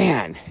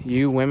man,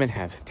 you women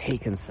have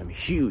taken some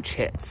huge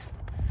hits.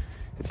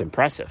 It's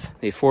impressive,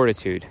 the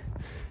fortitude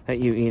that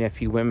you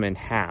ENFP women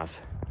have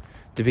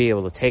to be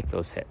able to take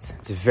those hits.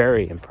 It's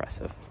very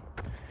impressive.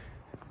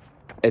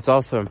 It's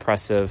also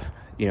impressive,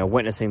 you know,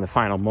 witnessing the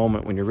final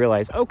moment when you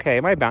realize, okay,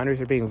 my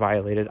boundaries are being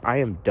violated. I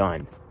am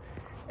done.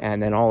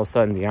 And then all of a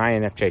sudden the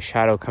INFJ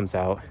shadow comes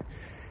out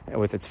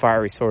with its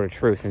fiery sword of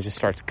truth and just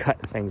starts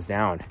cutting things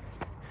down,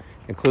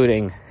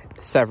 including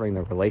severing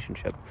the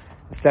relationship.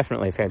 It's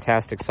definitely a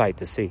fantastic sight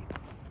to see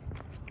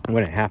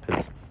when it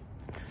happens.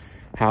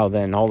 How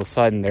then all of a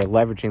sudden they're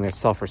leveraging their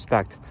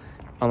self-respect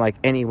unlike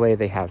any way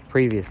they have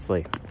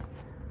previously.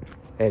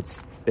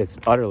 It's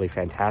utterly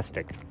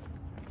fantastic.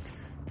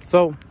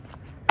 So,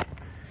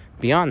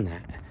 beyond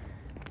that,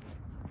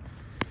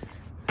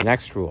 the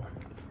next rule.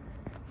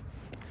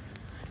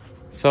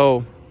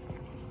 So,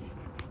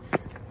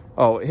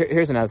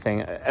 here's another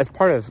thing. As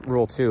part of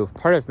rule 2,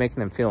 part of making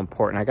them feel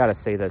important, I gotta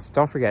say this.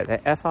 Don't forget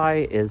that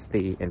FI is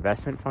the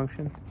investment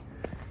function,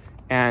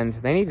 and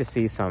they need to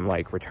see some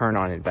like return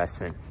on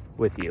investment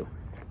with you.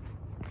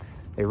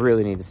 They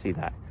really need to see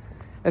that.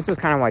 This is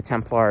kind of why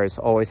Templars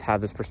always have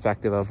this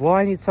perspective of, well,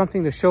 I need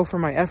something to show for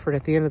my effort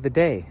at the end of the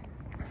day.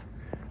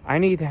 I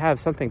need to have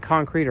something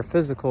concrete or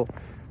physical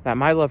that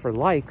my lover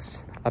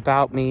likes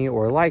about me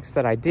or likes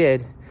that I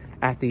did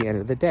at the end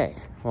of the day.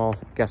 Well,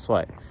 guess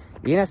what?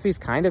 ENFPs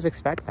kind of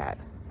expect that,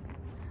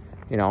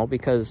 you know,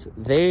 because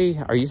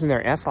they are using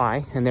their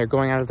FI and they're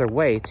going out of their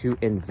way to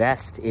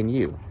invest in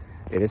you.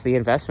 It is the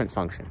investment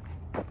function.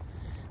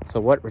 So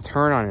what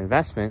return on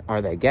investment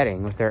are they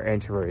getting with their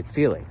introverted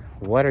feeling?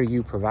 What are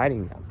you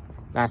providing them?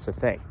 That's the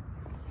thing.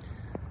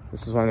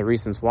 This is one of the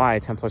reasons why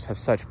Templars have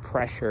such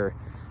pressure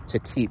to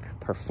keep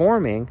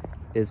performing,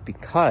 is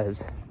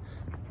because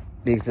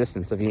the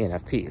existence of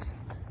ENFPs.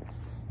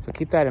 So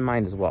keep that in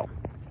mind as well.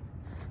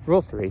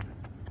 Rule 3,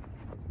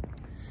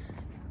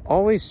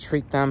 always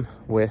treat them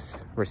with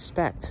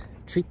respect.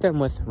 Treat them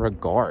with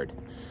regard.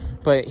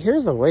 But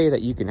here's a way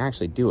that you can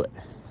actually do it.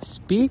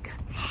 Speak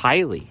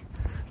highly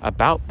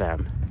about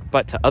them,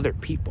 but to other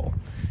people,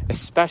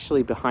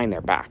 especially behind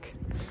their back.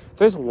 If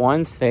there's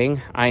one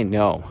thing I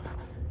know,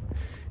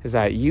 is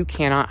that you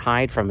cannot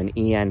hide from an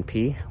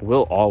ENP.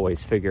 We'll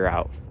always figure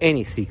out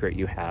any secret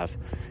you have,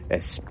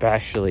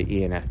 especially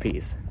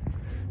ENFPs.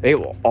 They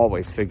will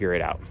always figure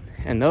it out.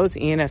 And those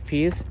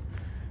ENFPs,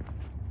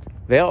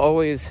 they'll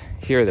always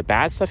hear the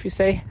bad stuff you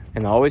say,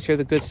 and they'll always hear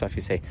the good stuff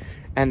you say.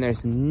 And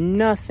there's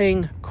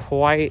nothing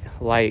quite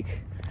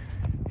like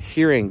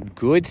hearing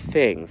good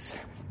things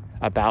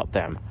about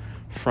them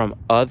from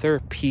other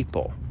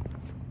people,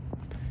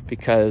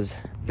 because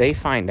they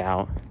find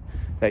out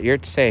that you're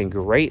saying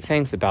great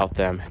things about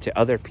them to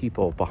other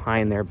people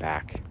behind their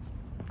back.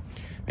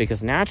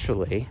 Because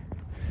naturally,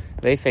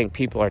 they think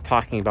people are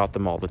talking about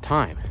them all the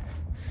time,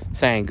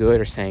 saying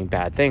good or saying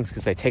bad things,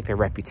 because they take their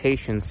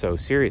reputation so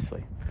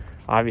seriously.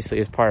 Obviously,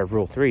 as part of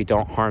Rule 3,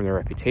 don't harm their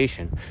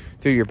reputation.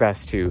 Do your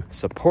best to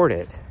support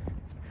it.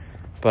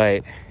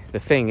 But the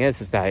thing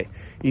is that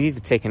you need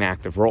to take an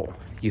active role.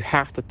 You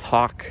have to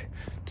talk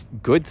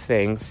good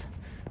things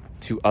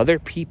to other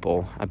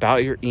people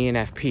about your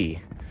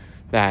ENFP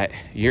that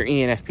your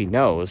ENFP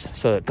knows,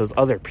 so that those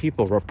other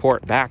people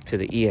report back to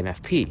the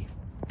ENFP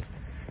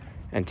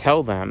and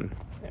tell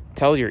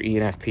your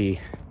ENFP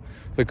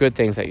the good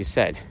things that you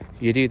said.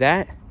 You do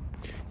that,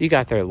 you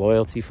got their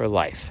loyalty for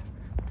life.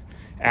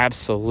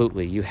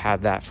 Absolutely, you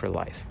have that for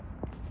life.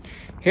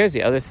 Here's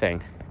the other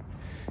thing.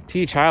 To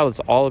each child,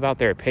 it's all about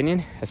their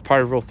opinion. As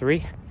part of Rule 3,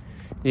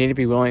 you need to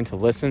be willing to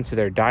listen to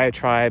their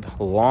diatribe,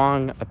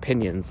 long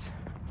opinions,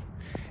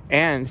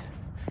 and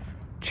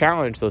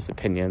challenge those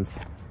opinions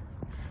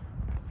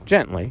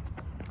gently,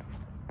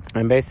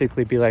 and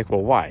basically be like,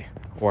 well, why?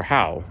 Or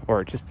how?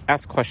 Or just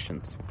ask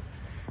questions,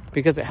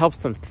 because it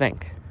helps them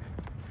think.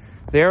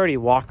 They already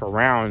walk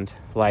around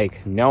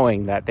like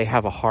knowing that they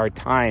have a hard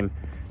time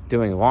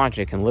doing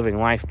logic and living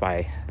life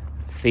by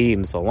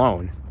themes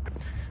alone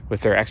with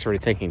their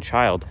extroverted thinking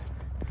child.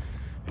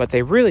 But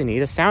they really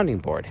need a sounding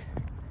board,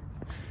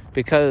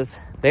 because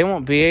they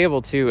won't be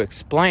able to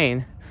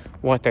explain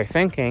what they're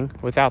thinking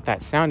without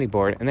that sounding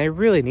board, and they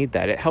really need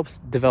that. It helps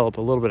develop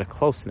a little bit of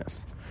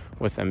closeness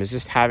with them, is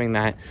just having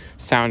that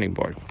sounding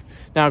board.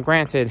 Now,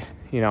 granted,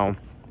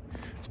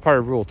 as part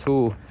of Rule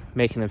 2,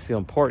 making them feel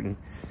important,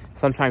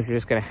 sometimes you're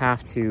just going to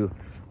have to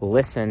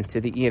listen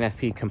to the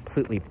ENFP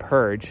completely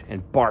purge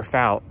and barf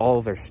out all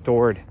of their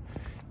stored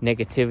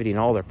negativity and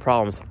all their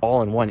problems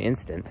all in one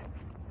instant.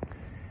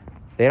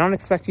 They don't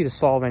expect you to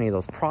solve any of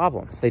those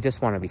problems. They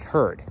just want to be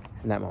heard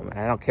in that moment.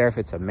 I don't care if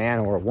it's a man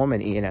or a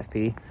woman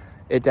ENFP.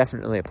 It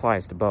definitely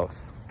applies to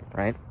both,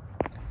 right?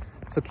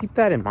 So keep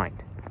that in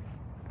mind.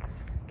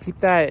 Keep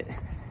that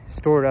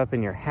stored up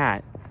in your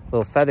hat, a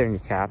little feather in your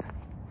cap,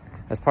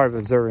 as part of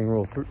observing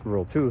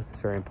Rule 2. It's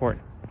very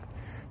important.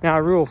 Now,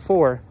 Rule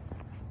 4,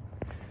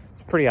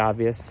 it's pretty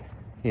obvious.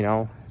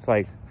 It's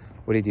like,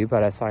 what do you do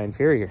about SI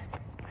inferior?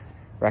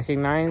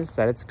 Recognize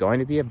that it's going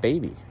to be a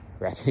baby.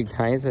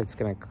 Recognize that it's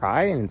going to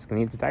cry and it's going to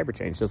need its diaper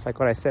change. Just like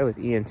what I said with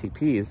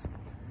ENTPs.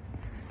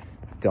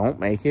 Don't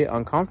make it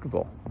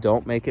uncomfortable.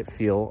 Don't make it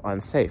feel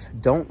unsafe.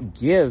 Don't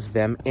give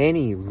them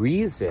any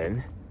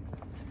reason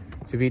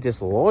to be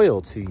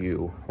disloyal to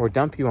you or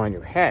dump you on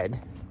your head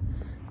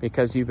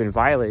because you've been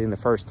violating the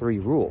first 3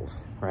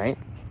 rules, right?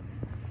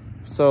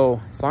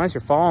 So as long as you're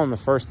following the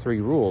first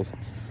 3 rules,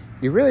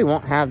 you really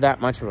won't have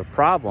that much of a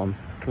problem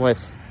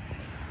with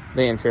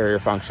the inferior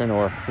function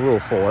or Rule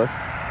 4.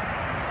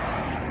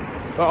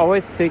 But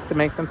always seek to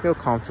make them feel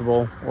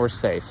comfortable or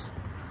safe.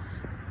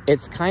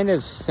 It's kind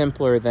of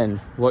simpler than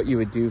what you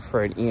would do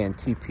for an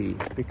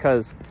ENTP,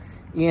 because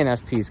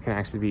ENFPs can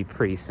actually be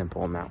pretty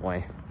simple in that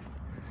way.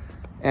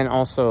 And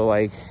also,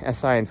 like,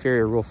 SI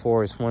inferior Rule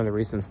 4 is one of the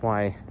reasons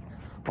why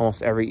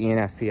almost every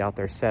ENFP out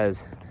there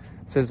says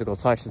physical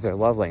touch is their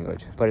love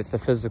language, but it's the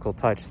physical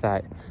touch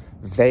that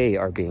they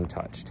are being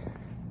touched.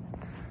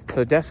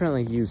 So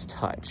definitely use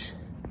touch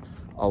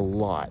a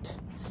lot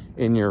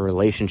in your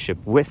relationship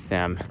with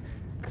them,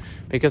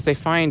 because they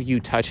find you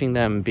touching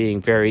them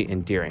being very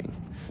endearing.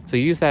 So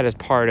use that as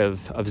part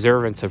of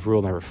observance of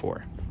rule number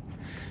 4.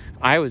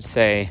 I would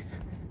say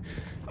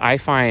I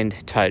find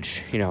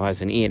touch,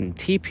 as an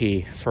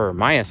ENTP for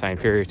my SI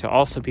inferior to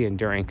also be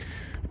endearing,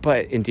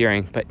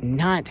 but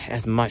not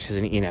as much as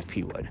an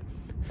ENFP would.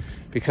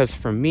 Because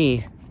for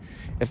me,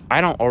 if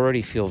I don't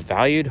already feel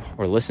valued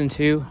or listened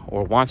to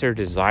or wanted or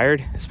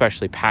desired,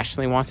 especially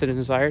passionately wanted and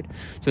desired,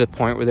 to the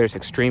point where there's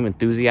extreme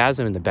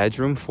enthusiasm in the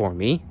bedroom for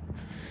me,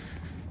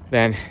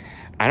 then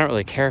I don't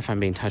really care if I'm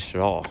being touched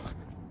at all.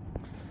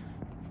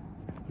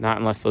 Not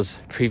unless those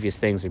previous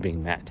things are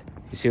being met.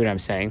 You see what I'm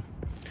saying?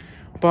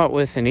 But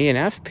with an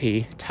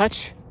ENFP,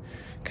 touch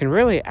can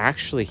really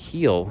actually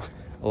heal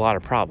a lot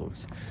of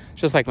problems.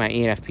 Just like my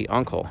ENFP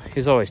uncle.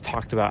 He's always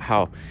talked about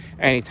how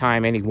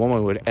anytime any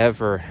woman would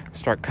ever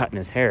start cutting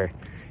his hair,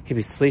 he'd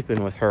be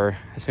sleeping with her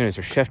as soon as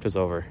her shift was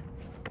over.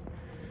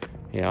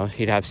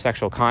 He'd have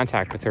sexual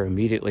contact with her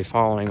immediately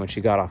following when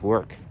she got off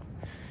work.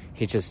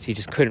 He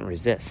just couldn't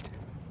resist.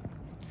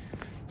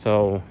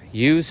 So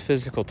use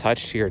physical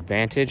touch to your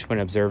advantage when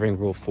observing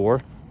Rule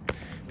 4,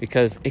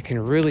 because it can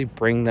really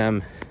bring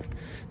them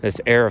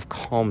this air of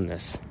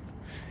calmness.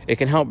 It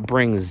can help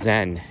bring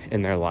zen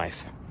in their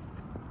life.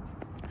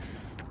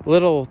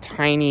 Little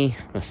tiny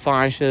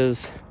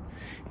massages,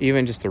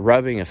 even just the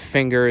rubbing of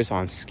fingers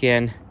on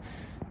skin,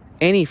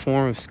 any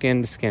form of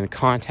skin-to-skin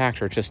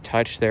contact or just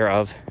touch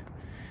thereof,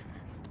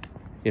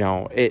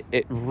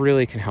 it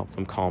really can help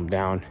them calm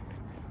down.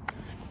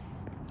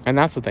 And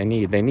that's what they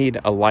need. They need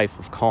a life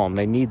of calm.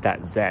 They need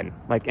that zen.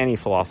 Like any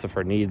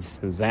philosopher needs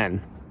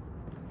zen.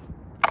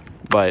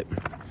 But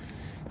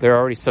they're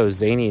already so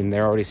zany and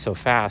they're already so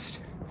fast.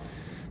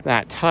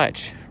 That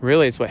touch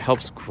really is what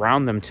helps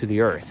ground them to the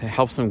earth. It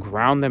helps them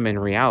ground them in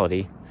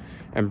reality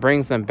and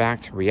brings them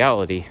back to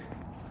reality.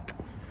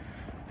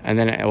 And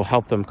then it will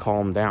help them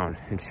calm down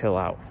and chill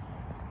out.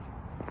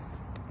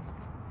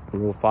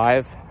 Rule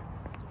 5.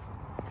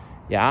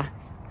 Yeah.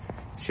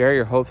 Share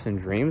your hopes and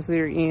dreams with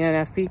your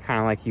ENFP,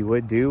 kind of like you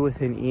would do with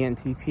an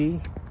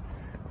ENTP.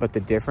 But the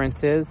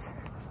difference is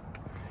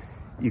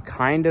you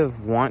kind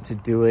of want to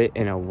do it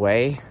in a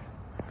way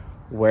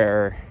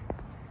where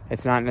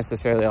it's not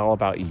necessarily all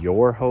about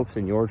your hopes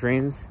and your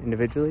dreams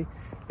individually.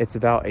 It's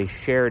about a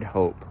shared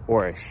hope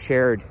or a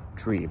shared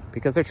dream.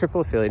 Because they're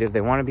triple affiliative,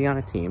 they want to be on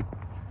a team.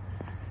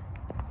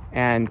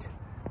 And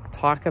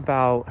talk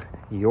about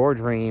your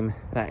dream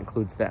that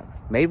includes them.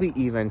 Maybe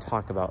even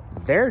talk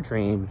about their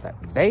dream that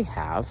they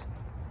have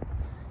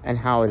and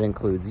how it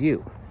includes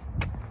you.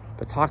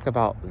 But talk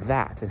about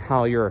that and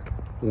how you're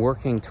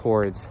working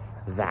towards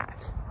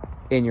that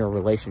in your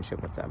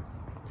relationship with them.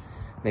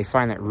 They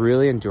find that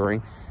really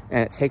enduring,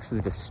 and it takes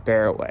the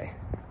despair away.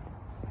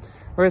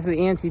 Whereas the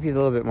ENTP is a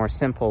little bit more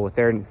simple with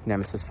their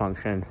nemesis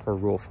function for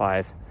Rule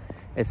 5.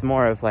 It's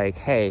more of like,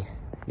 hey,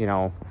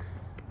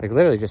 like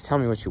literally just tell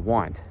me what you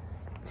want.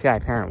 TI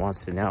parent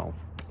wants to know.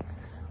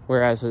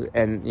 Whereas,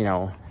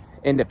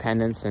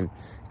 independence, and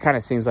it kind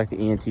of seems like the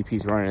ENTP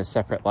is running a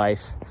separate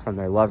life from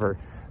their lover,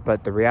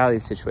 but the reality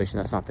of the situation,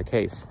 that's not the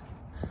case.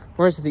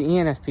 Whereas with the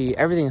ENFP,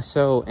 everything is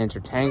so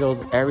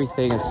intertangled,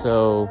 everything is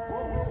so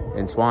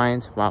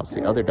entwined. Wow, it's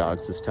the other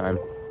dogs this time.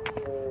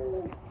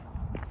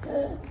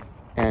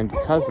 And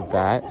because of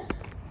that,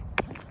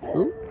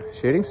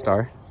 shooting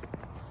star.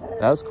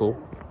 That was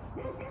cool.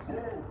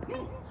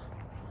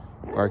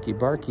 Barky,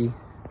 barky.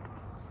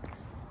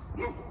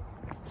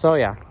 So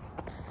yeah,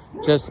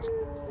 just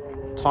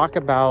talk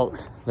about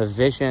the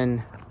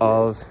vision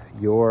of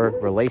your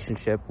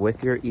relationship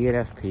with your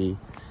ENFP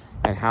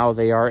and how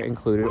they are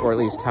included, or at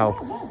least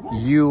how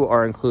you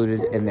are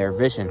included in their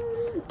vision.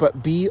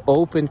 But be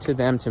open to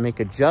them to make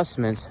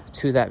adjustments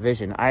to that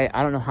vision. I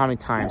don't know how many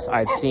times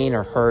I've seen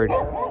or heard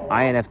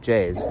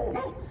INFJs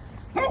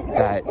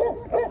that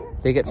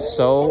they get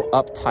so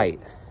uptight.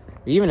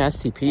 Even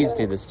STPs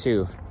do this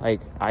too.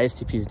 Like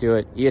ISTPs do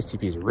it,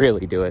 ESTPs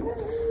really do it.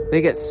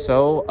 They get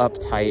so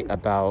uptight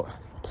about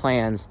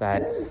plans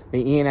that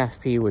the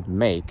ENFP would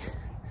make,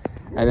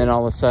 and then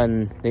all of a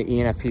sudden the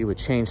ENFP would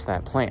change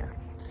that plan.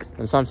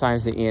 And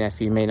sometimes the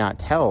ENFP may not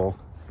tell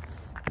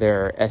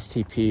their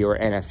STP or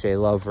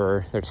NFJ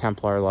lover, their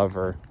Templar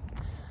lover,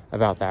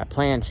 about that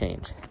plan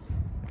change.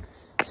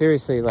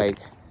 Seriously, like,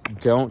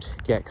 don't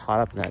get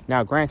caught up in that.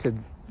 Now,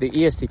 granted, the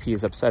ESTP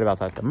is upset about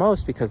that the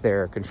most because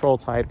they're a control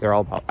type. They're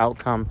all about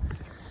outcome,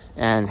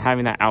 and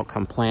having that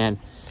outcome plan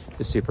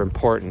is super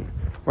important.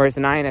 Whereas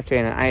an INFJ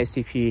and an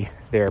ISTP,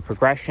 they're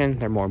progression,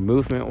 they're more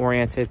movement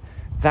oriented.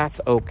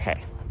 That's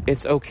okay.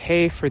 It's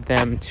okay for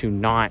them to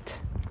not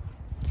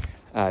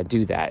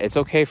do that. It's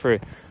okay for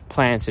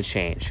plans to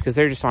change because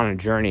they're just on a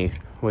journey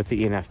with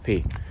the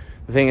ENFP.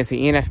 The thing is,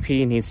 the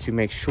ENFP needs to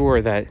make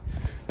sure that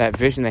that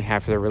vision they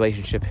have for their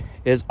relationship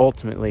is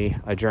ultimately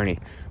a journey.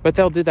 But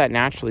they'll do that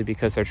naturally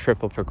because they're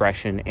triple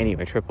progression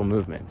anyway, triple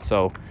movement.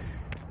 So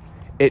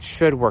it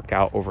should work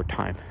out over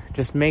time.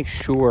 Just make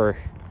sure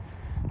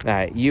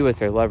that you as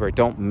their lover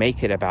don't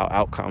make it about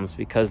outcomes,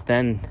 because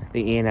then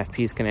the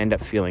ENFPs can end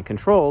up feeling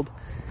controlled.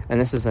 And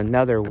this is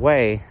another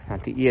way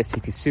that the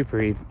ESTP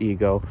super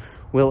ego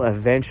will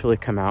eventually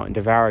come out and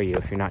devour you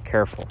if you're not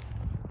careful,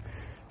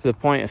 to the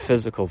point of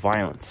physical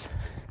violence,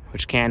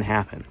 which can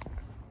happen.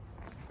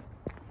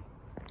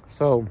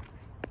 So,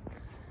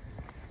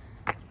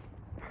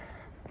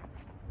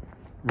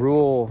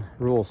 rule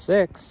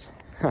 6,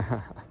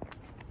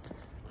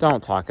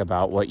 don't talk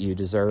about what you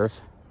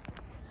deserve.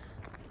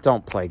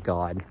 Don't play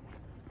God.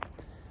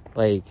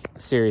 Like,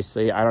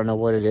 seriously, I don't know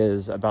what it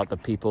is about the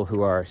people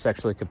who are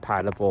sexually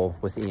compatible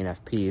with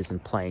ENFPs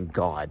and playing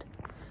God,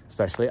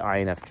 especially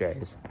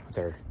INFJs with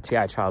their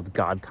TI child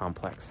God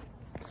complex.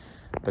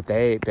 But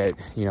as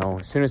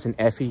soon as an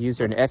FE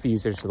user, and FE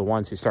users are the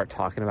ones who start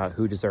talking about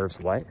who deserves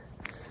what,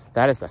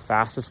 that is the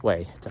fastest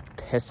way to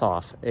piss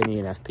off an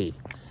ENFP.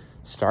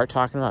 Start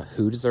talking about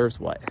who deserves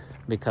what,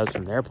 because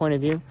from their point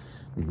of view,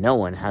 no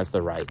one has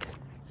the right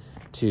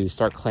to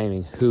start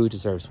claiming who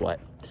deserves what.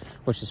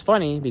 Which is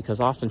funny because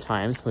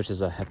oftentimes, which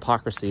is a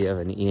hypocrisy of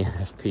an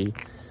ENFP,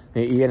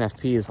 the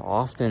ENFPs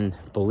often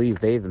believe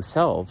they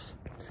themselves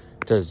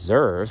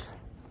deserve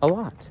a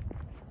lot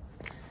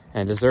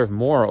and deserve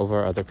more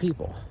over other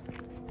people.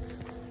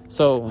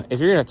 So if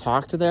you're going to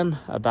talk to them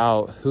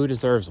about who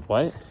deserves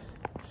what,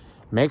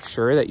 make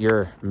sure that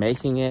you're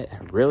making it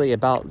really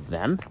about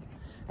them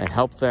and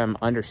help them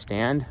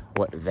understand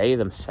what they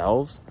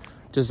themselves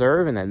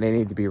deserve, and that they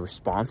need to be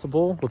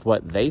responsible with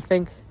what they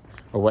think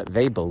or what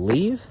they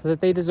believe that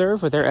they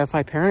deserve with their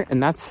FI parent,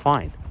 and that's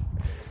fine.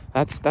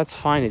 That's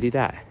fine to do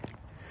that.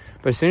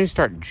 But as soon as you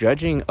start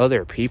judging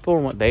other people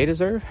and what they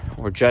deserve,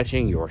 or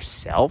judging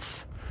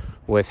yourself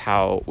with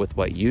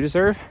what you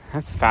deserve,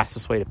 that's the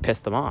fastest way to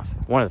piss them off.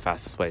 One of the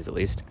fastest ways, at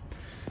least.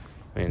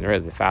 I mean,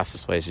 really the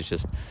fastest way is to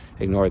just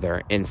ignore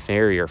their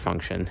inferior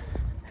function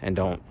and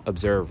don't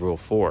observe Rule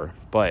 4.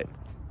 But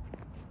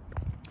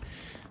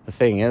the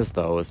thing is,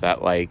 though, is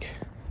that, like,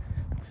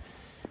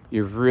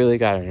 you really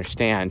got to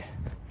understand,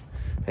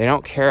 they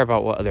don't care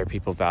about what other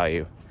people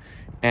value.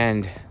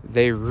 And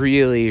they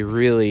really,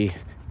 really,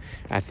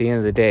 at the end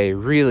of the day,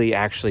 really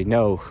actually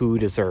know who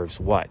deserves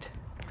what.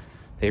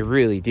 They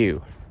really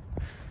do.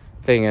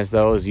 Thing is,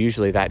 though, is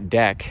usually that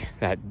deck,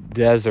 that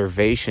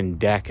deservation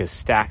deck, is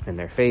stacked in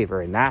their favor,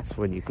 and that's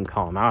when you can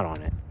call them out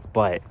on it.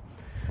 But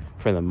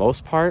for the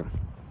most part,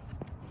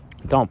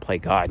 don't play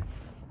God.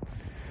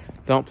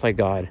 Don't play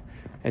God.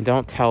 And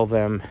don't tell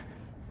them,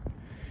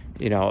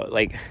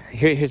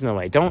 here's another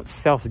way. Don't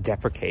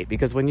self-deprecate,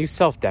 because when you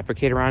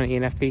self-deprecate around an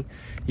ENFP,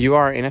 you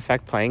are in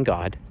effect playing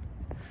God.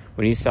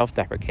 When you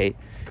self-deprecate,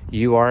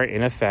 you are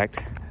in effect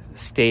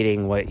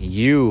stating what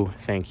you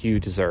think you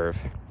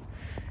deserve.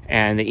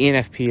 And the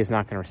ENFP is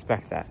not going to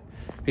respect that,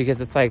 because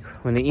it's like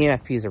when the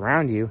ENFP is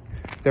around you,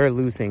 they're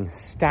losing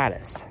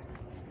status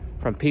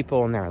from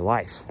people in their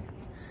life.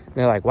 And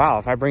they're like, wow,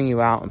 if I bring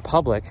you out in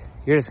public,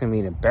 you're just going to be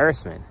an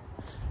embarrassment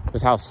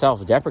with how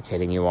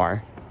self-deprecating you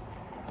are.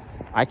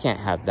 I can't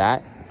have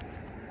that.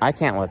 I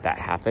can't let that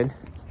happen.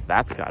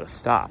 That's got to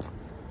stop.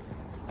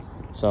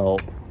 So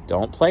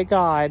don't play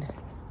God.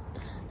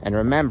 And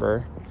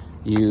remember,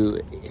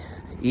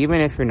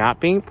 even if you're not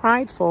being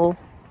prideful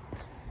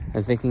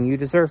and thinking you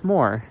deserve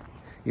more,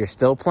 you're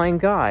still playing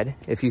God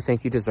if you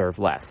think you deserve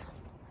less.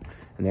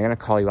 And they're going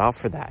to call you out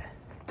for that.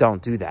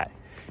 Don't do that.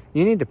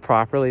 You need to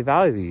properly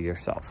value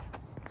yourself.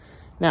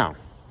 Now,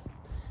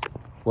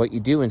 what you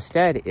do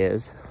instead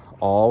is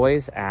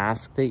always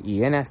ask the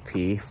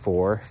ENFP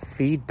for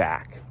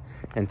feedback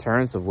in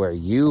terms of where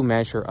you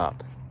measure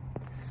up.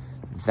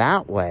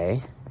 That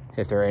way,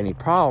 if there are any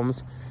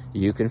problems,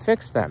 you can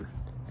fix them.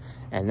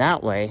 And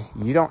that way,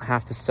 you don't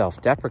have to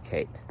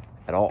self-deprecate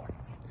at all.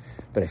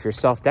 But if you're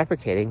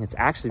self-deprecating, it's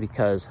actually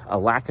because a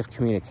lack of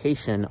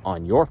communication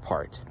on your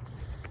part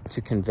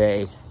to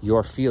convey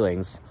your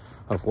feelings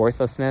of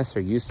worthlessness or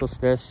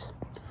uselessness,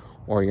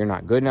 or you're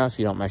not good enough,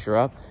 you don't measure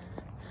up,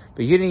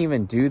 but you didn't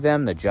even do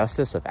them the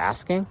justice of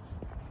asking.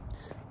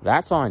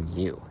 That's on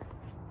you.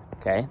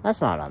 Okay?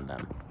 That's not on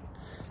them.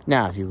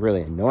 Now, if you're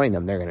really annoying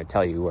them, they're going to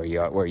tell you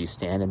where you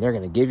stand, and they're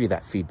going to give you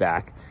that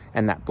feedback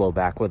and that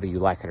blowback whether you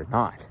like it or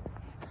not.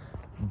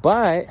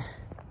 But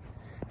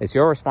it's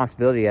your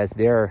responsibility as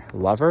their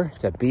lover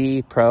to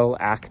be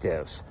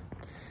proactive.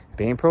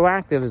 Being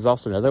proactive is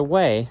also another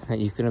way that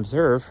you can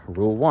observe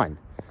Rule 1.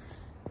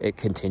 It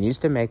continues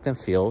to make them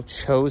feel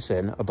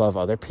chosen above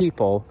other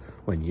people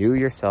when you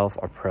yourself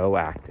are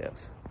proactive.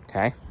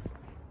 Okay?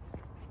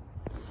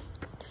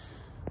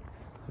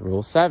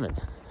 Rule 7.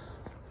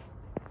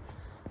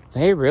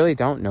 They really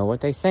don't know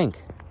what they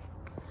think.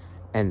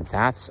 And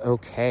that's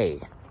okay.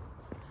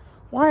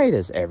 Why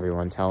does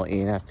everyone tell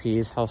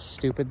ENFPs how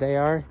stupid they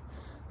are?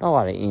 A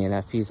lot of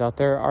ENFPs out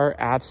there are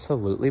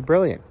absolutely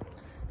brilliant.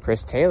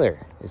 Chris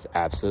Taylor is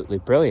absolutely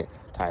brilliant.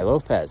 Tai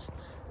Lopez,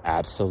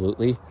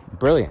 absolutely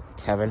brilliant.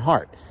 Kevin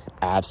Hart,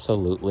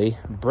 absolutely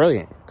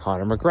brilliant.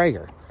 Conor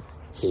McGregor,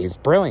 he's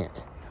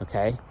brilliant.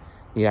 Okay?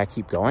 You gotta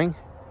keep going.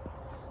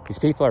 These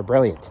people are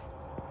brilliant.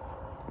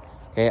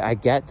 Okay, I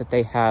get that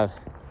they have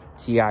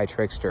TI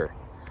trickster.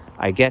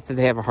 I get that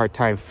they have a hard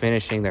time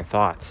finishing their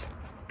thoughts.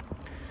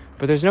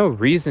 But there's no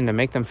reason to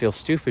make them feel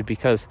stupid,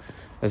 because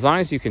as long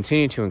as you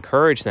continue to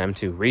encourage them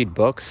to read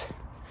books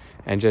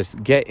and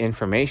just get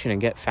information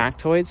and get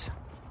factoids,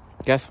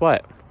 guess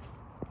what?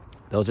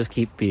 They'll just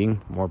keep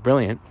being more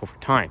brilliant over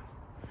time.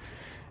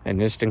 And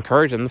just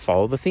encourage them to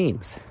follow the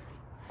themes.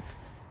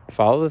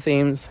 Follow the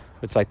themes.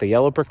 It's like the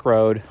yellow brick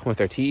road with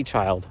their TE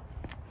child.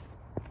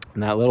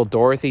 And that little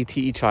Dorothy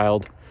TE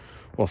child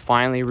will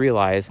finally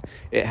realize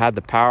it had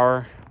the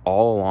power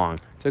all along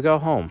to go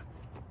home,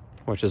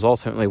 which is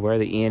ultimately where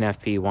the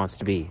ENFP wants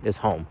to be, is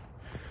home.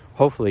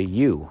 Hopefully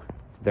you,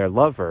 their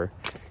lover,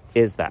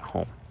 is that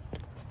home.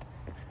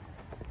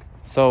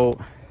 So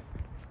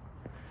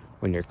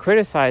when you're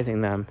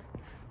criticizing them,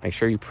 make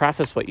sure you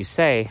preface what you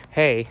say.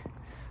 Hey,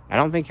 I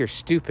don't think you're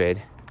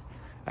stupid.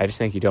 I just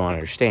think you don't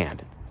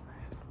understand.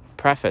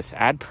 Preface,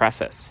 add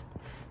preface.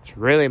 It's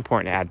really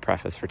important to add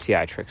preface for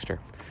TI Trickster.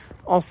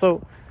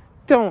 Also,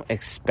 don't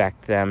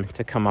expect them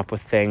to come up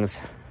with things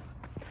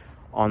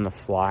on the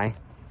fly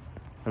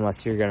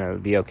unless you're going to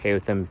be okay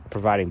with them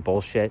providing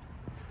bullshit.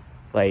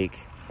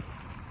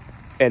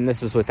 And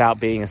this is without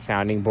being a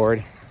sounding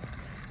board.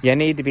 You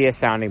need to be a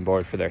sounding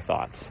board for their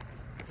thoughts.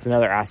 It's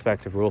another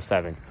aspect of Rule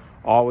 7.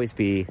 Always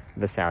be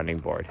the sounding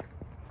board.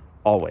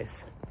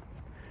 Always.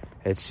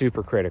 It's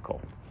super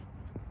critical.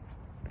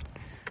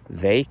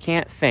 They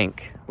can't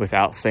think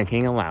without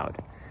thinking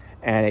aloud.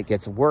 And it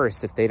gets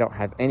worse if they don't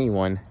have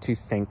anyone to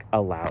think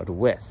aloud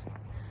with.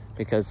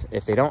 Because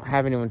if they don't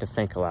have anyone to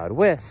think aloud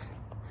with,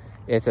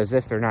 it's as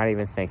if they're not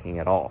even thinking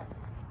at all.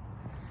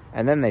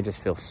 And then they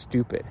just feel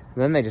stupid.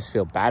 And then they just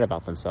feel bad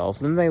about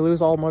themselves. And then they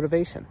lose all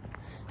motivation.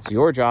 It's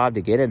your job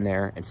to get in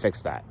there and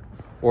fix that.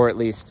 Or at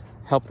least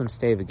help them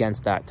stave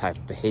against that type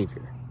of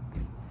behavior.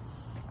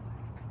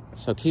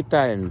 So keep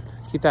that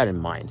in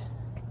mind.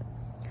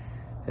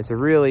 It's a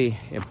really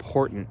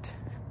important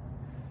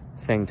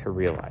thing to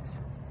realize.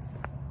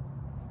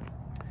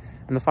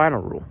 And the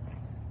final rule.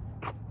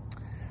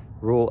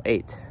 Rule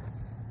 8.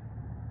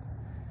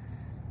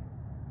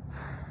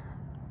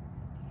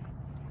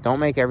 Don't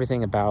make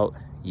everything about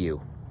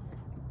you.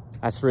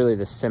 That's really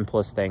the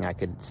simplest thing I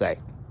could say.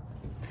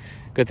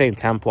 Good thing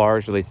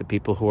Templars, or at least the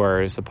people who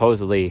are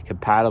supposedly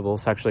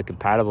sexually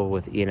compatible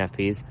with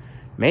ENFPs,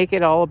 make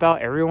it all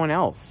about everyone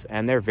else.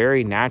 And they're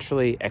very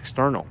naturally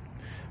external.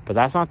 But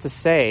that's not to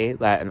say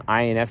that an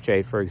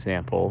INFJ, for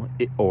example,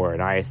 or an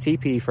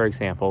ISTP, for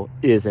example,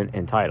 isn't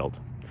entitled.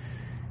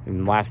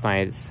 In last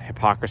night's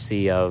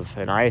Hypocrisy of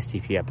an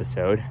ISTP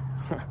episode,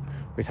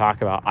 we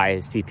talk about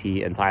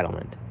ISTP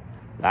entitlement.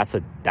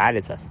 That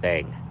is a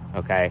thing,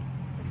 okay?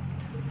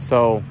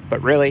 So,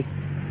 but really,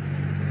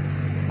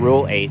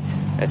 Rule 8,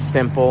 as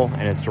simple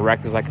and as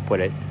direct as I could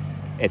put it,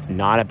 it's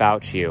not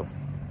about you.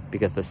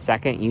 Because the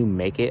second you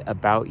make it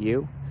about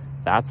you,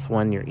 that's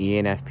when your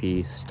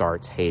ENFP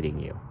starts hating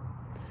you.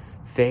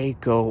 They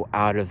go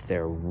out of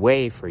their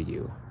way for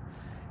you,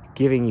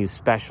 giving you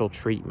special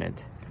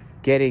treatment,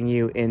 getting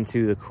you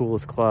into the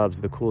coolest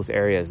clubs, the coolest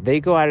areas. They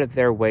go out of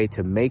their way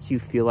to make you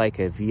feel like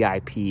a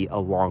VIP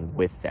along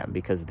with them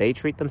because they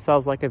treat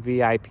themselves like a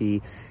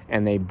VIP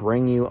and they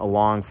bring you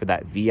along for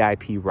that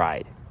VIP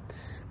ride.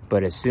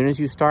 But as soon as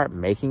you start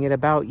making it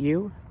about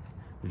you,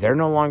 they're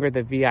no longer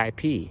the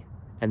VIP.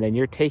 And then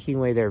you're taking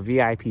away their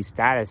VIP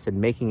status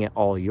and making it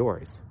all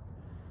yours.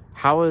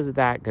 How is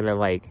that going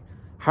to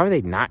how are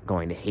they not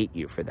going to hate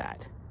you for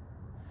that?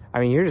 I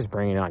mean, you're just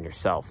bringing it on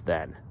yourself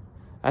then.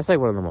 That's like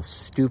one of the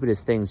most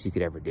stupidest things you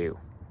could ever do.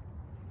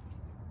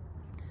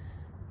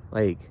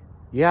 Like,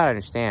 you gotta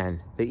understand,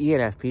 the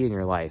ENFP in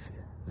your life,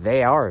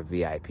 they are a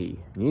VIP. You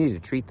need to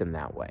treat them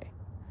that way.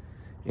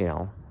 You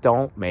know,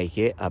 don't make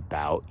it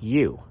about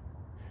you.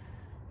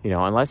 You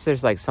know, unless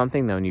there's like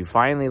something though, and you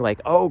finally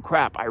like, oh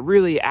crap, I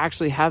really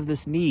actually have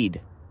this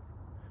need.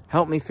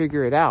 Help me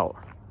figure it out.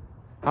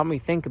 Help me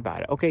think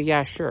about it. Okay,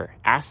 yeah, sure.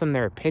 Ask them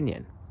their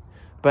opinion.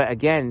 But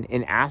again,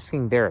 in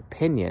asking their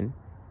opinion,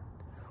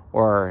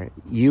 or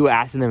you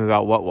asking them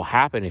about what will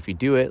happen if you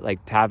do it,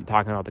 like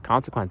talking about the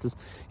consequences,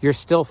 you're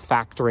still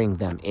factoring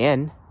them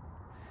in,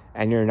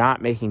 and you're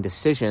not making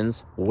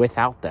decisions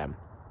without them.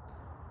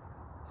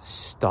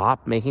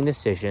 Stop making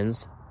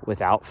decisions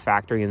without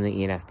factoring in the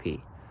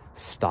ENFP.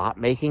 Stop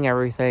making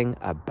everything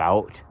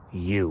about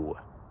you.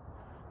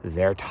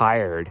 They're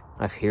tired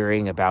of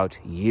hearing about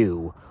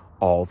you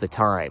all the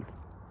time.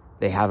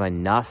 They have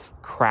enough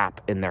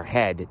crap in their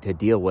head to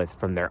deal with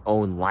from their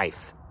own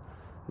life.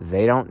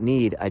 They don't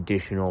need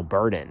additional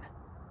burden,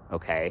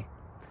 okay?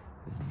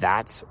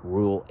 That's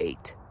Rule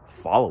 8.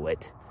 Follow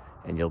it,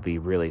 and you'll be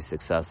really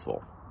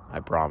successful. I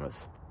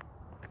promise.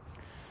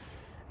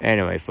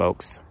 Anyway,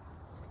 folks,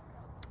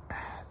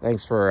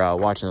 thanks for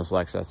watching this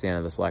lecture. That's the end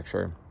of this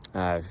lecture.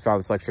 If you found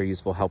this lecture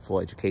useful, helpful,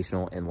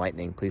 educational,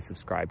 enlightening, please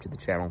subscribe to the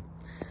channel.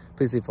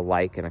 Please leave a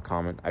like and a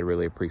comment. I'd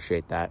really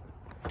appreciate that.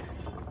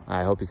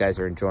 I hope you guys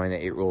are enjoying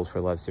the 8 Rules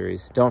for Love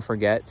series. Don't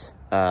forget,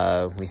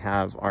 we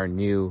have our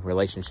new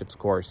relationships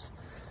course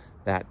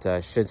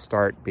that should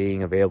start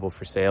being available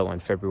for sale on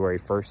February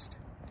 1st.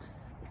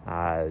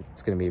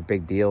 It's going to be a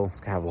big deal. It's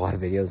going to have a lot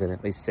of videos in it,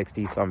 at least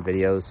 60 some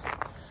videos,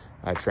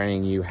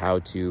 training you how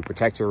to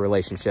protect your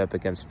relationship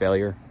against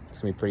failure. It's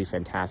going to be pretty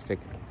fantastic.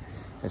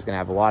 It's going to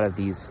have a lot of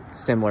these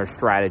similar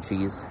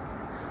strategies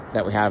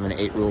that we have in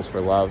 8 Rules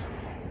for Love,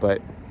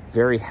 but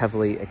very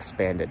heavily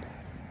expanded.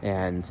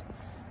 And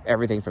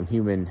everything from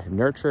human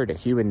nurture to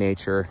human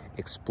nature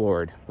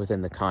explored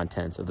within the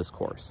contents of this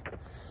course.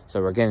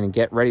 So we're going to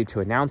get ready to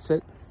announce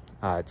it.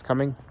 It's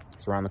coming.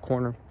 It's around the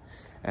corner.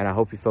 And I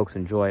hope you folks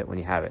enjoy it when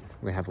you have it.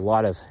 We're going to have a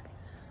lot of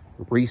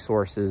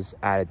resources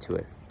added to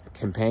it. The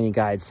companion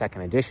guide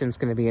 2nd edition is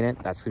going to be in it.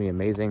 That's going to be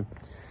amazing.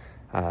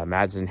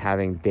 Imagine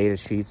having data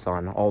sheets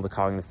on all the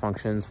cognitive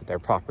functions with their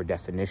proper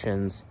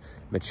definitions,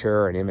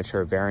 mature and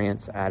immature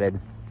variants added.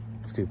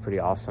 It's going to be pretty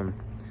awesome.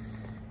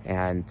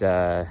 And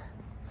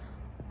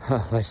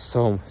there's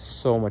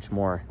so much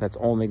more that's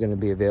only going to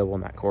be available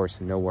in that course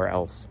and nowhere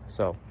else.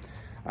 So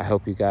I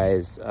hope you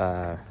guys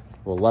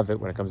will love it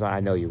when it comes out. I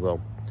know you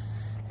will.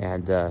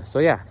 And so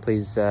yeah,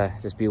 please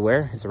just be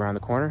aware. It's around the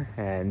corner,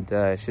 and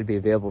it should be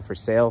available for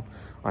sale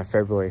on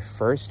February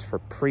 1st for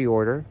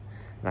pre-order.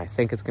 And I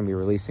think it's going to be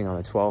releasing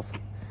on the 12th,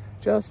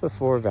 just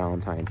before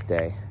Valentine's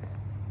Day,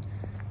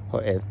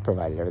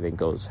 provided everything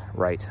goes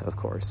right, of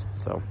course.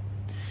 So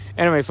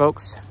anyway,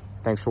 folks,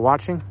 thanks for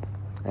watching,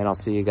 and I'll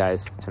see you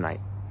guys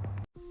tonight.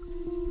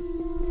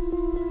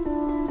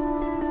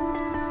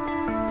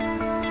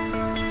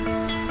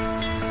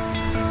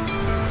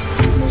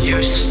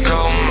 You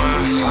stole